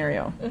that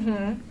scenario.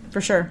 Mm-hmm.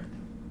 For sure.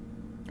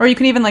 Or you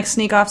can even like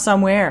sneak off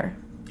somewhere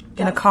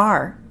in a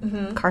car.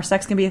 Mm-hmm. Car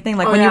sex can be a thing.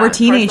 Like when you were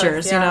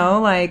teenagers, you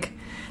know, like...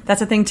 That's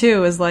a thing,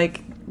 too, is,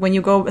 like, when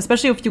you go...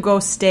 Especially if you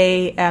go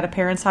stay at a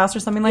parent's house or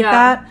something like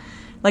that.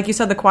 Like you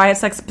said, the quiet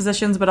sex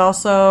positions, but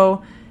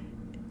also...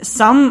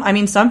 Some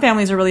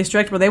families are really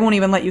strict where they won't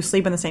even let you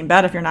sleep in the same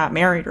bed if you're not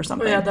married or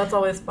something. Oh, yeah, that's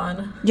always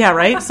fun. Yeah,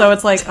 right? So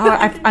it's like...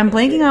 I'm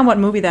blanking on what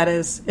movie that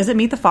is. Is it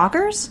Meet the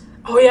Fockers?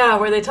 Oh, yeah,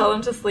 where they tell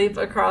them to sleep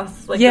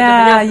across... like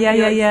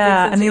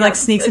yeah. And he, like,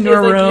 sneaks into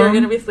a room. Like, you're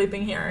going to be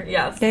sleeping here,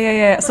 yes.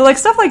 Yeah. So, like,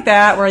 stuff like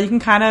that where you can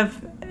kind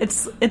of...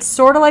 It's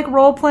sort of like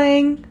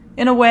role-playing...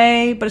 in a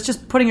way, but it's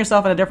just putting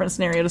yourself in a different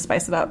scenario to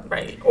spice it up.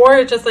 Right. Or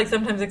it's just like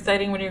sometimes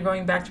exciting when you're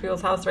going back to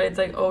people's house, right? It's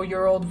like, oh,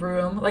 your old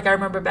room. Like I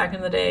remember back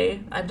in the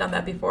day, I've done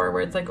that before,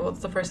 where it's like, oh, it's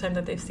the first time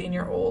that they've seen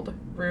your old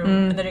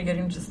room, and then you're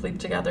getting to sleep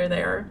together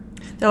there.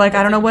 They're like,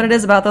 I don't know what it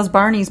is about those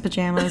Barney's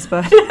pajamas,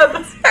 but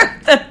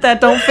that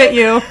don't fit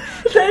you.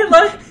 They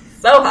look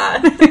so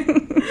hot.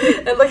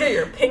 And look at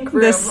your pink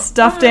room. This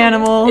stuffed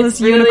animal, this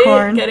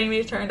unicorn. Really getting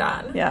me turned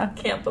on. Yeah.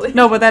 Can't believe it.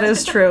 No, but that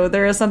is true.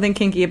 There is something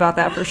kinky about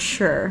that for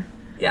sure.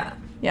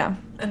 Yeah.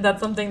 And that's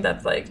something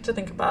that's like to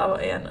think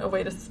about and a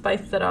way to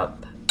spice it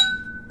up.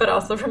 But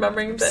also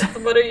remembering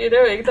that what are you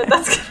doing?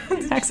 That's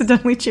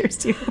accidentally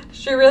cheers you.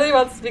 She really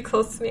wants to be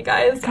close to me,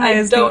 guys.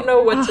 I don't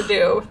know what to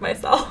do with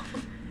myself.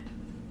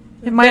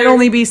 It might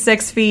only be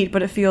 6 feet,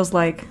 but it feels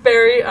like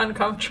very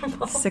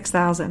uncomfortable.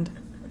 6,000.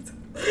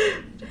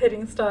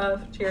 Hitting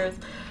stuff. Cheers.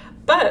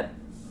 But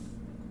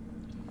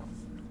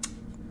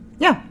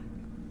yeah.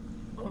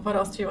 What What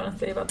else do you want to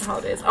say about the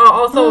holidays? Oh,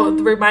 also,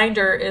 the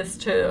reminder is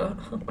to,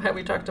 what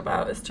we talked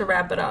about, is to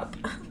wrap it up.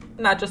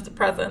 Not just the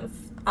presents.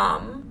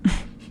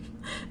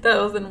 That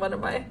was in one of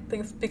my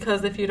things,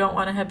 because if you don't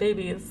want to have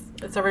babies,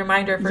 it's a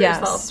reminder for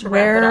yourself to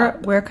wrap it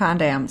up. Wear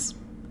condoms.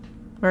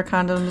 Wear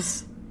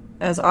condoms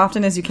as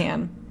often as you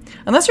can.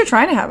 Unless you're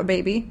trying to have a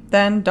baby,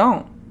 then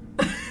don't.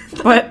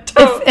 But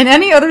if in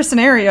any other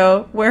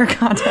scenario, wear a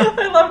condom.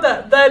 I love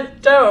that. Then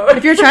don't.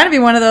 If you're trying to be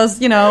one of those,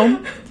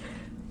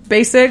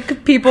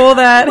 basic people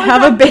that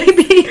have a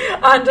baby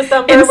on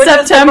December, in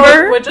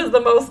September, which is the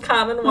most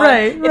common one.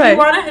 Right. If you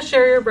want to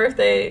share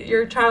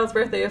your child's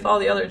birthday with all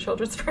the other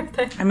children's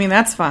birthday. I mean,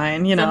 that's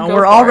fine.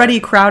 We're already a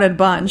crowded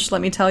bunch.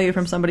 Let me tell you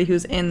from somebody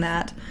who's in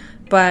that.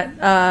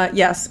 But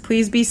yes,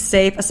 please be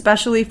safe,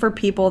 especially for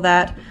people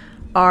that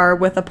are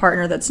with a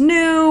partner that's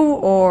new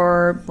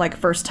or like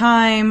first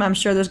time. I'm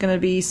sure there's going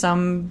to be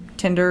some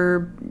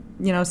Tinder,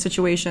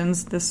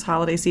 situations this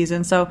holiday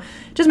season. So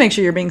just make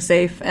sure you're being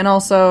safe. And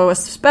also,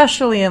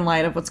 especially in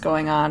light of what's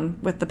going on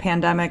with the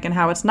pandemic and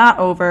how it's not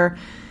over,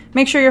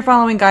 make sure you're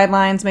following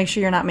guidelines. Make sure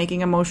you're not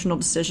making emotional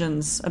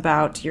decisions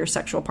about your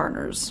sexual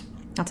partners.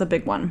 That's a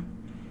big one.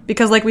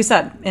 Because like we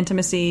said,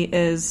 intimacy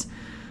is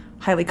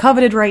highly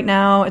coveted right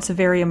now. It's a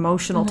very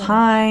emotional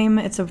time.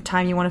 It's a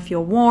time you want to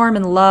feel warm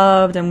and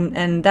loved,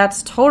 and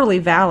that's totally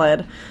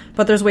valid.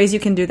 But there's ways you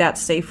can do that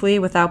safely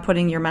without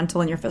putting your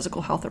mental and your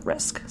physical health at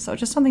risk. So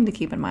just something to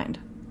keep in mind.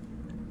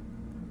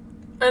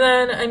 And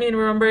then,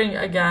 remembering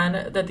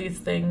again that these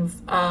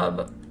things,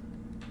 that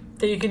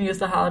you can use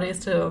the holidays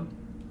to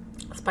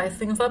spice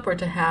things up or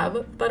to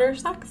have better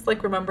sex,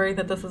 like remembering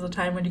that this is a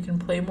time when you can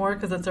play more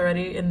because it's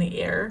already in the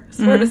air,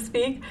 so to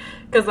speak.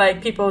 Because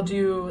people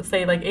do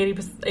say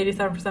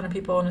 87% of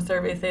people in a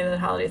survey say that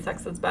holiday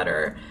sex is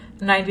better.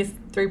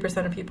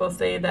 93% of people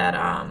say that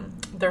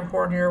they're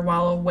hornier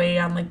while away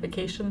on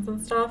vacations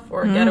and stuff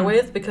or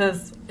getaways,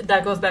 because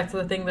that goes back to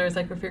the thing. There's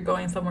if you're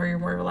going somewhere you're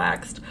more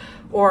relaxed,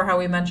 or how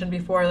we mentioned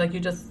before,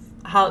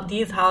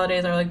 these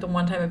holidays are the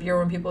one time of year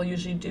when people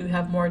usually do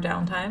have more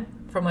downtime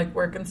from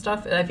work and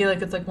stuff. I feel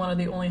like it's one of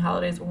the only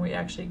holidays when we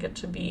actually get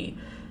to be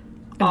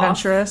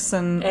adventurous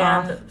and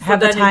have so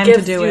the time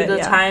to do it. The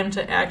time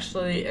to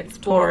actually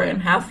explore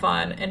and have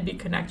fun and be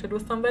connected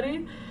with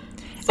somebody.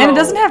 So, and it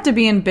doesn't have to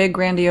be in big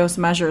grandiose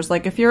measures.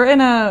 If you're in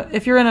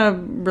a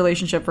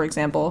relationship, for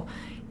example,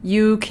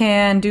 you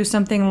can do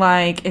something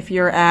like, if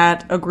you're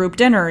at a group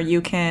dinner,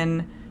 you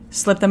can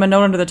slip them a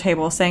note under the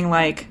table saying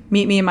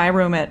meet me in my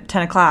room at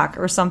 10 o'clock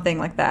or something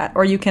like that.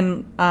 Or you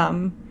can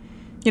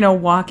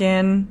walk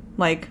in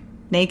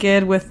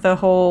naked with the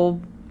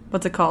whole,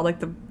 what's it called,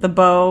 the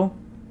bow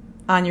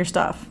on your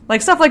stuff,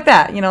 stuff like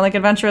that.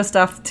 Adventurous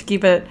stuff to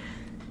keep it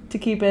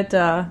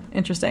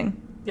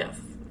interesting. Yes,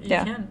 you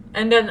can,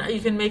 and then you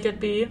can make it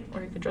be,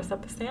 or you could dress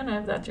up as Santa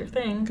if that's your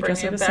thing. Bring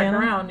it back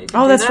around. You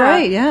can that's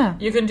right. Yeah,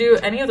 you can do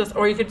any of this,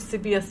 or you could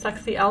just be a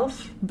sexy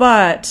elf.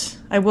 But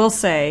I will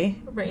say,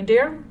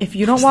 reindeer. If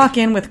you don't walk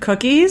in with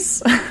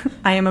cookies,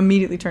 I am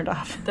immediately turned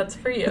off. That's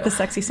for you. With the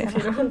sexy Santa.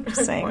 If you don't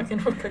walk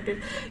in with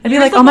cookies, I'd be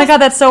oh my god,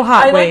 that's so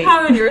hot. I like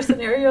how in your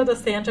scenario the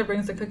Santa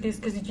brings the cookies,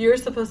 because you're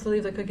supposed to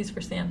leave the cookies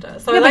for Santa.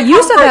 So but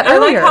you said that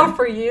earlier. I like how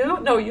for you,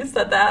 no, you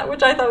said that,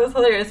 which I thought was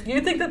hilarious. You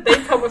think that they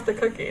come with the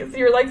cookies.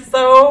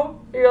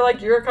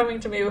 You're coming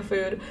to me with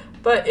food,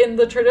 but in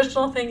the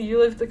traditional thing,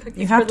 you leave the cookies.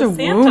 You have for to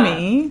Santa. woo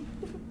me.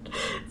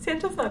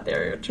 Santa's not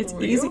there to it's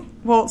woo easy. you.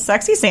 Well,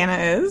 sexy Santa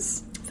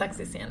is.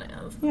 Sexy Santa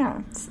is.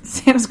 Yeah,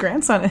 Santa's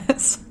grandson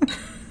is.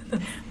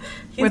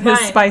 With mine. His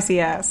spicy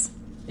ass.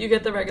 You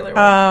get the regular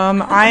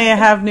one. I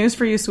have news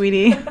for you,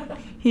 sweetie.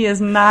 He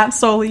is not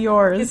solely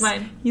yours. He's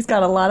mine. He's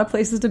got a lot of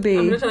places to be.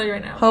 I'm going to tell you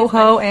right now.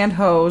 Ho and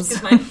hose.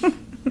 He's mine.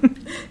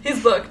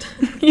 He's booked.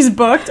 He's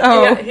booked?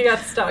 Oh. He got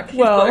stuck. He's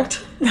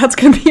booked. That's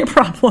going to be a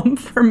problem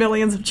for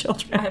millions of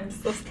children.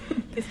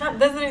 He's not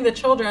visiting the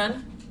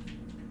children.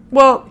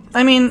 Well,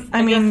 I mean,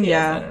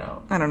 yeah.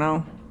 I don't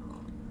know.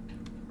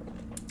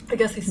 I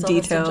guess he still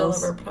Details.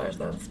 has to deliver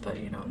presents, but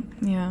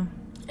Yeah.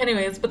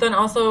 Anyways, but then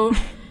also,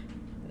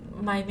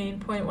 my main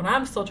point, what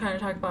I'm still trying to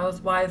talk about,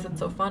 is why is it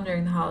so fun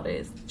during the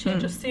holidays?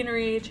 Change of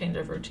scenery, change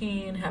of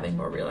routine, having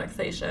more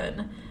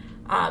relaxation,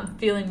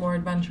 feeling more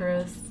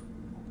adventurous.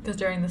 Because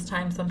during this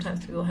time,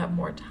 sometimes people have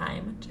more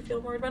time to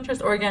feel more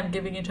adventurous. Or again,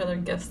 giving each other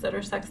gifts that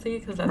are sexy,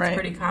 because that's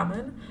pretty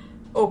common,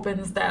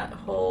 opens that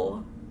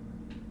whole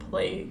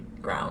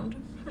playground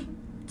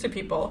to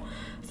people.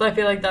 So I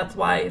feel like that's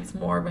why it's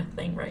more of a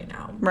thing right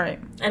now.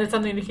 Right. And it's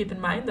something to keep in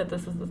mind, that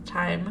this is the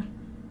time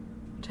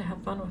to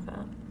have fun with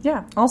that.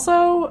 Yeah.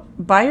 Also,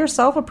 buy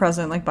yourself a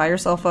present. Buy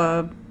yourself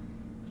a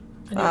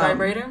new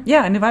vibrator?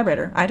 Yeah, a new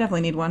vibrator. I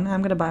definitely need one.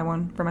 I'm going to buy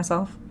one for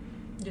myself.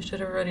 You should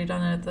have already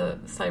done it at the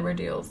cyber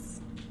deals.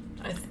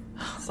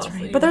 That's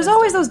right. But there's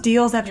always those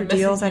deals after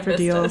deals after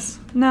deals.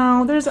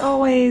 No, there's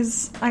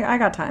always... I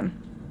got time.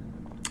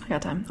 I'll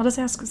just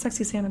ask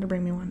Sexy Santa to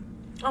bring me one.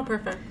 Oh,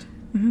 perfect.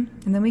 Mm-hmm.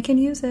 And then we can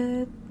use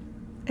it.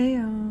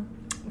 Ayo.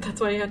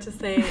 That's why you have to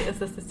say, is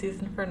this the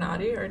season for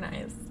naughty or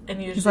nice? And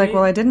usually... He's like,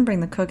 well, I didn't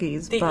bring the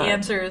cookies, The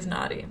answer is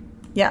naughty.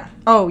 Yeah.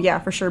 Oh, yeah,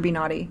 for sure be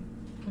naughty.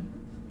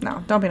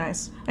 No, don't be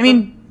nice. I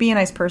mean, be a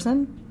nice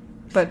person,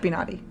 but be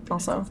naughty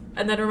also.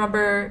 And then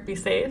remember, be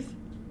safe.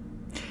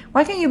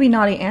 Why can't you be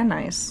naughty and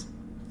nice?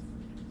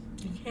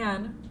 You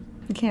can.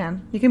 You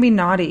can. You can be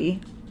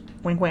naughty,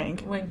 wink,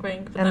 wink. Wink,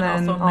 wink. But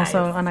And then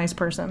also nice. a nice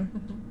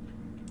person.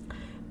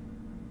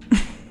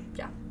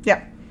 Yeah.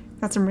 Yeah.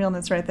 That's some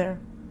realness right there.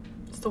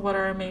 So what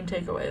are our main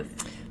takeaways?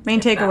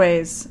 Main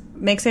takeaways.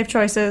 Make safe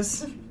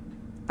choices.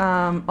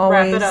 Always.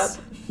 Wrap it up.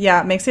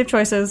 Yeah, make safe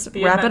choices.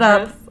 Be Wrap it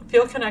up.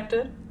 Feel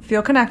connected.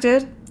 Feel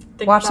connected.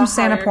 Think Watch some about how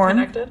Santa you're porn.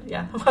 Connected.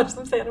 Yeah, watch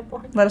some Santa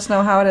porn. Let us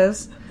know how it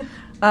is.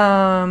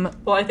 Well,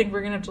 I think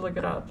we're going to have to look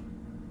it up.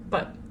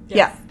 But, yes,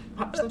 yeah.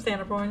 Watch some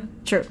Santa porn.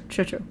 True.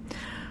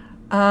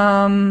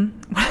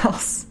 What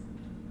else?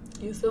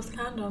 Use those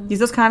condoms. Use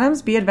those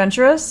condoms. Be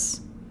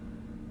adventurous.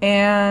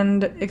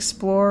 And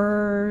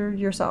explore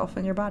yourself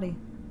and your body.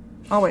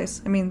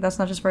 Always. I mean, that's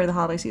not just for the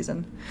holiday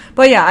season.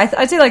 But yeah,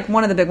 I'd say like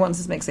one of the big ones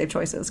is make safe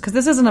choices. Because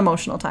this is an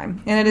emotional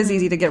time. And it is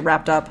easy to get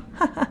wrapped up.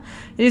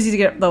 It is easy to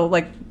get, though,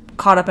 like,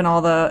 caught up in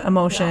all the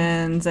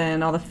emotions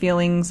and all the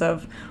feelings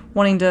of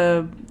wanting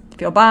to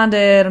feel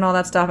bonded and all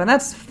that stuff. And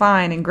that's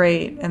fine and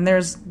great. And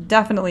there's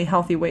definitely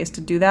healthy ways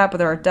to do that. But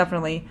there are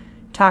definitely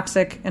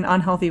toxic and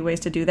unhealthy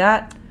ways to do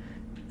that.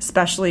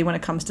 Especially when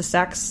it comes to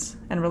sex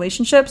and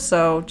relationships.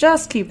 So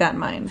just keep that in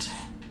mind.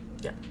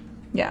 Yeah.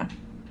 Yeah.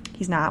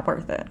 He's not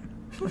worth it.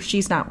 Or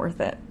she's not worth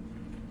it.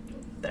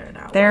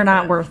 They're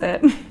not worth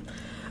it.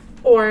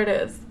 Or it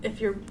is, if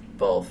you're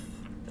both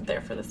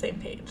there for the same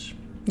page.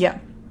 Yeah.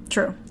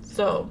 True.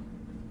 So,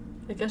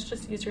 I guess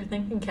just use your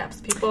thinking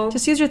caps, people.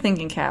 Just use your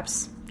thinking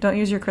caps. Don't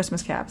use your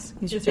Christmas caps.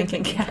 Use your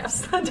thinking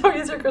caps. Don't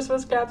use your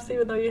Christmas caps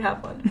even though you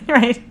have one.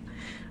 Right.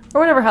 Or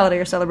whatever holiday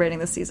you're celebrating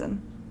this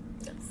season.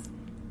 Yes.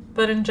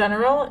 But in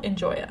general,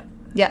 enjoy it.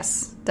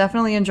 Yes.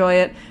 Definitely enjoy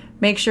it.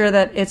 Make sure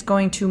that it's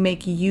going to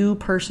make you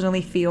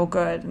personally feel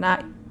good.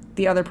 Not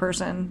the other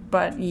person,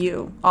 but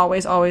you.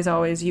 Always, always,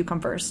 always you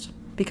come first.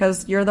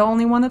 Because you're the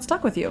only one that's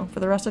stuck with you for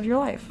the rest of your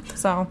life.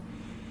 So,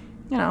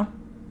 you know,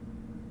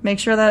 make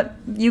sure that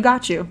you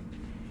got you.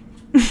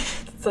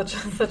 Such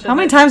How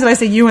many times did I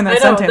say you in that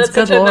sentence?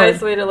 That's such a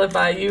nice way to live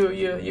by.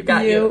 You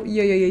got you.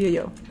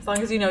 You. As long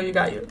as you know you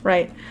got you.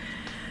 Right.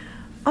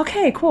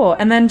 Okay, cool.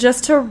 And then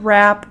just to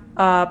wrap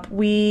up,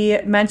 we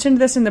mentioned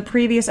this in the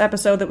previous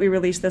episode that we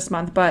released this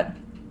month, but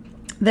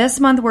this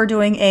month we're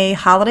doing a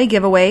holiday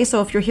giveaway. So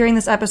if you're hearing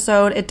this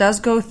episode, it does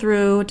go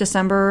through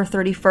December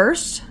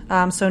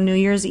 31st, so New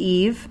Year's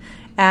Eve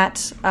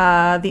at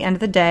the end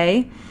of the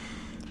day.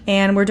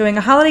 And we're doing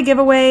a holiday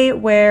giveaway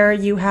where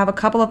you have a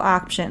couple of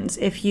options.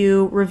 If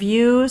you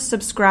review,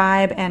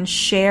 subscribe, and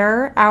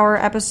share our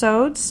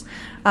episodes,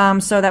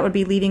 so that would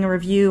be leaving a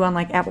review on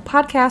like Apple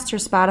Podcasts or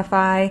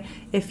Spotify.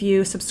 If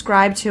you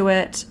subscribe to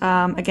it,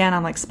 again,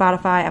 on like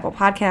Spotify, Apple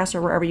Podcasts,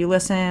 or wherever you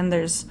listen,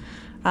 there's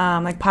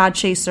like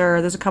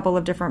Podchaser, there's a couple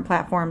of different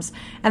platforms.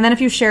 And then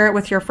if you share it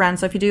with your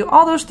friends, so if you do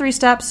all those 3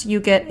 steps, you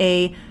get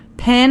a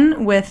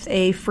pin with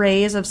a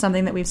phrase of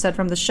something that we've said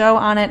from the show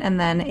on it, and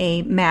then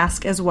a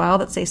mask as well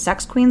that say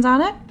Sex Queens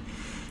on it.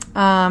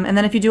 And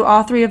then if you do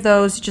all 3 of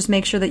those, just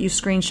make sure that you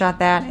screenshot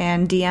that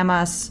and DM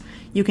us.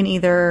 You can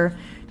either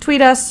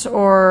tweet us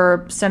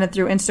or send it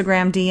through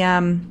Instagram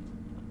DM.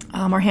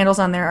 Our handles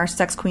on there are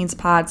Sex Queens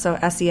Pod, so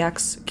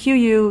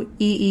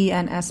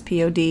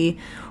SEXQUEENSPOD.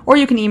 Or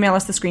you can email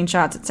us the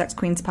screenshots at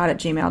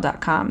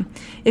sexqueenspod@gmail.com.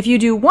 If you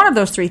do one of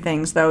those 3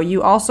 things, though,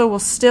 you also will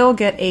still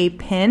get a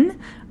pin.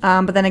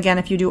 But then again,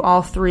 if you do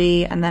all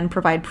 3 and then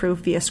provide proof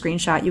via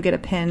screenshot, you get a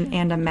pin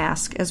and a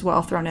mask as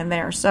well thrown in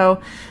there. So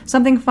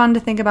something fun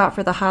to think about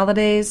for the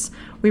holidays.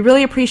 We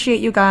really appreciate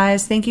you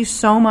guys. Thank you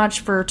so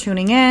much for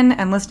tuning in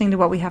and listening to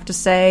what we have to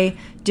say,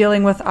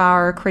 dealing with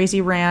our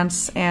crazy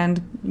rants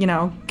and,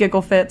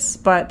 giggle fits.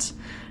 But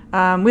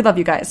we love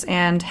you guys,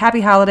 and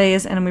happy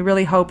holidays, and we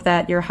really hope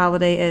that your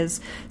holiday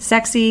is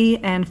sexy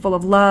and full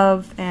of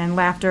love and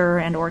laughter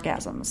and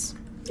orgasms.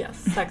 Yes,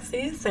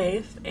 sexy,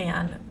 safe,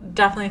 and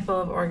definitely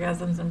full of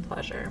orgasms and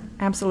pleasure.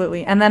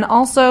 Absolutely. And then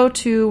also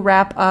to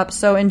wrap up,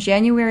 so in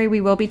January we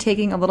will be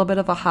taking a little bit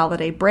of a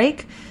holiday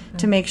break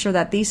to make sure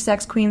that these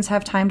sex queens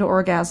have time to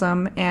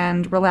orgasm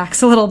and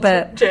relax a little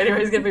bit.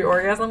 January's going to be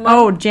orgasm month?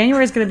 Oh,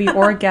 January's going to be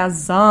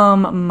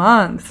orgasm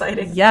month.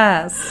 Exciting.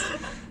 Yes.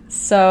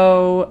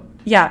 So,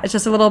 yeah, it's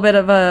just a little bit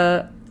of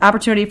a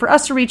opportunity for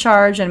us to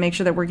recharge and make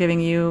sure that we're giving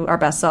you our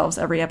best selves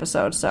every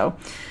episode. So,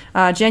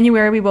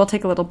 January we will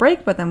take a a little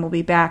break, but then we'll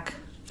be back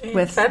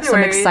with February,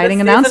 some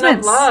exciting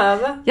announcements. Of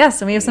love.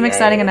 Yes, and we have some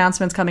exciting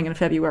announcements coming in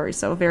February,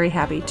 so very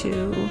happy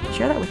to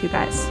share that with you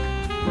guys.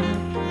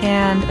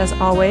 And as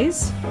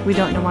always, we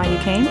don't know why you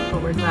came,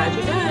 but we're glad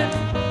you did.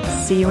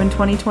 See you in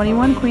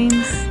 2021, Queens.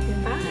 Yeah.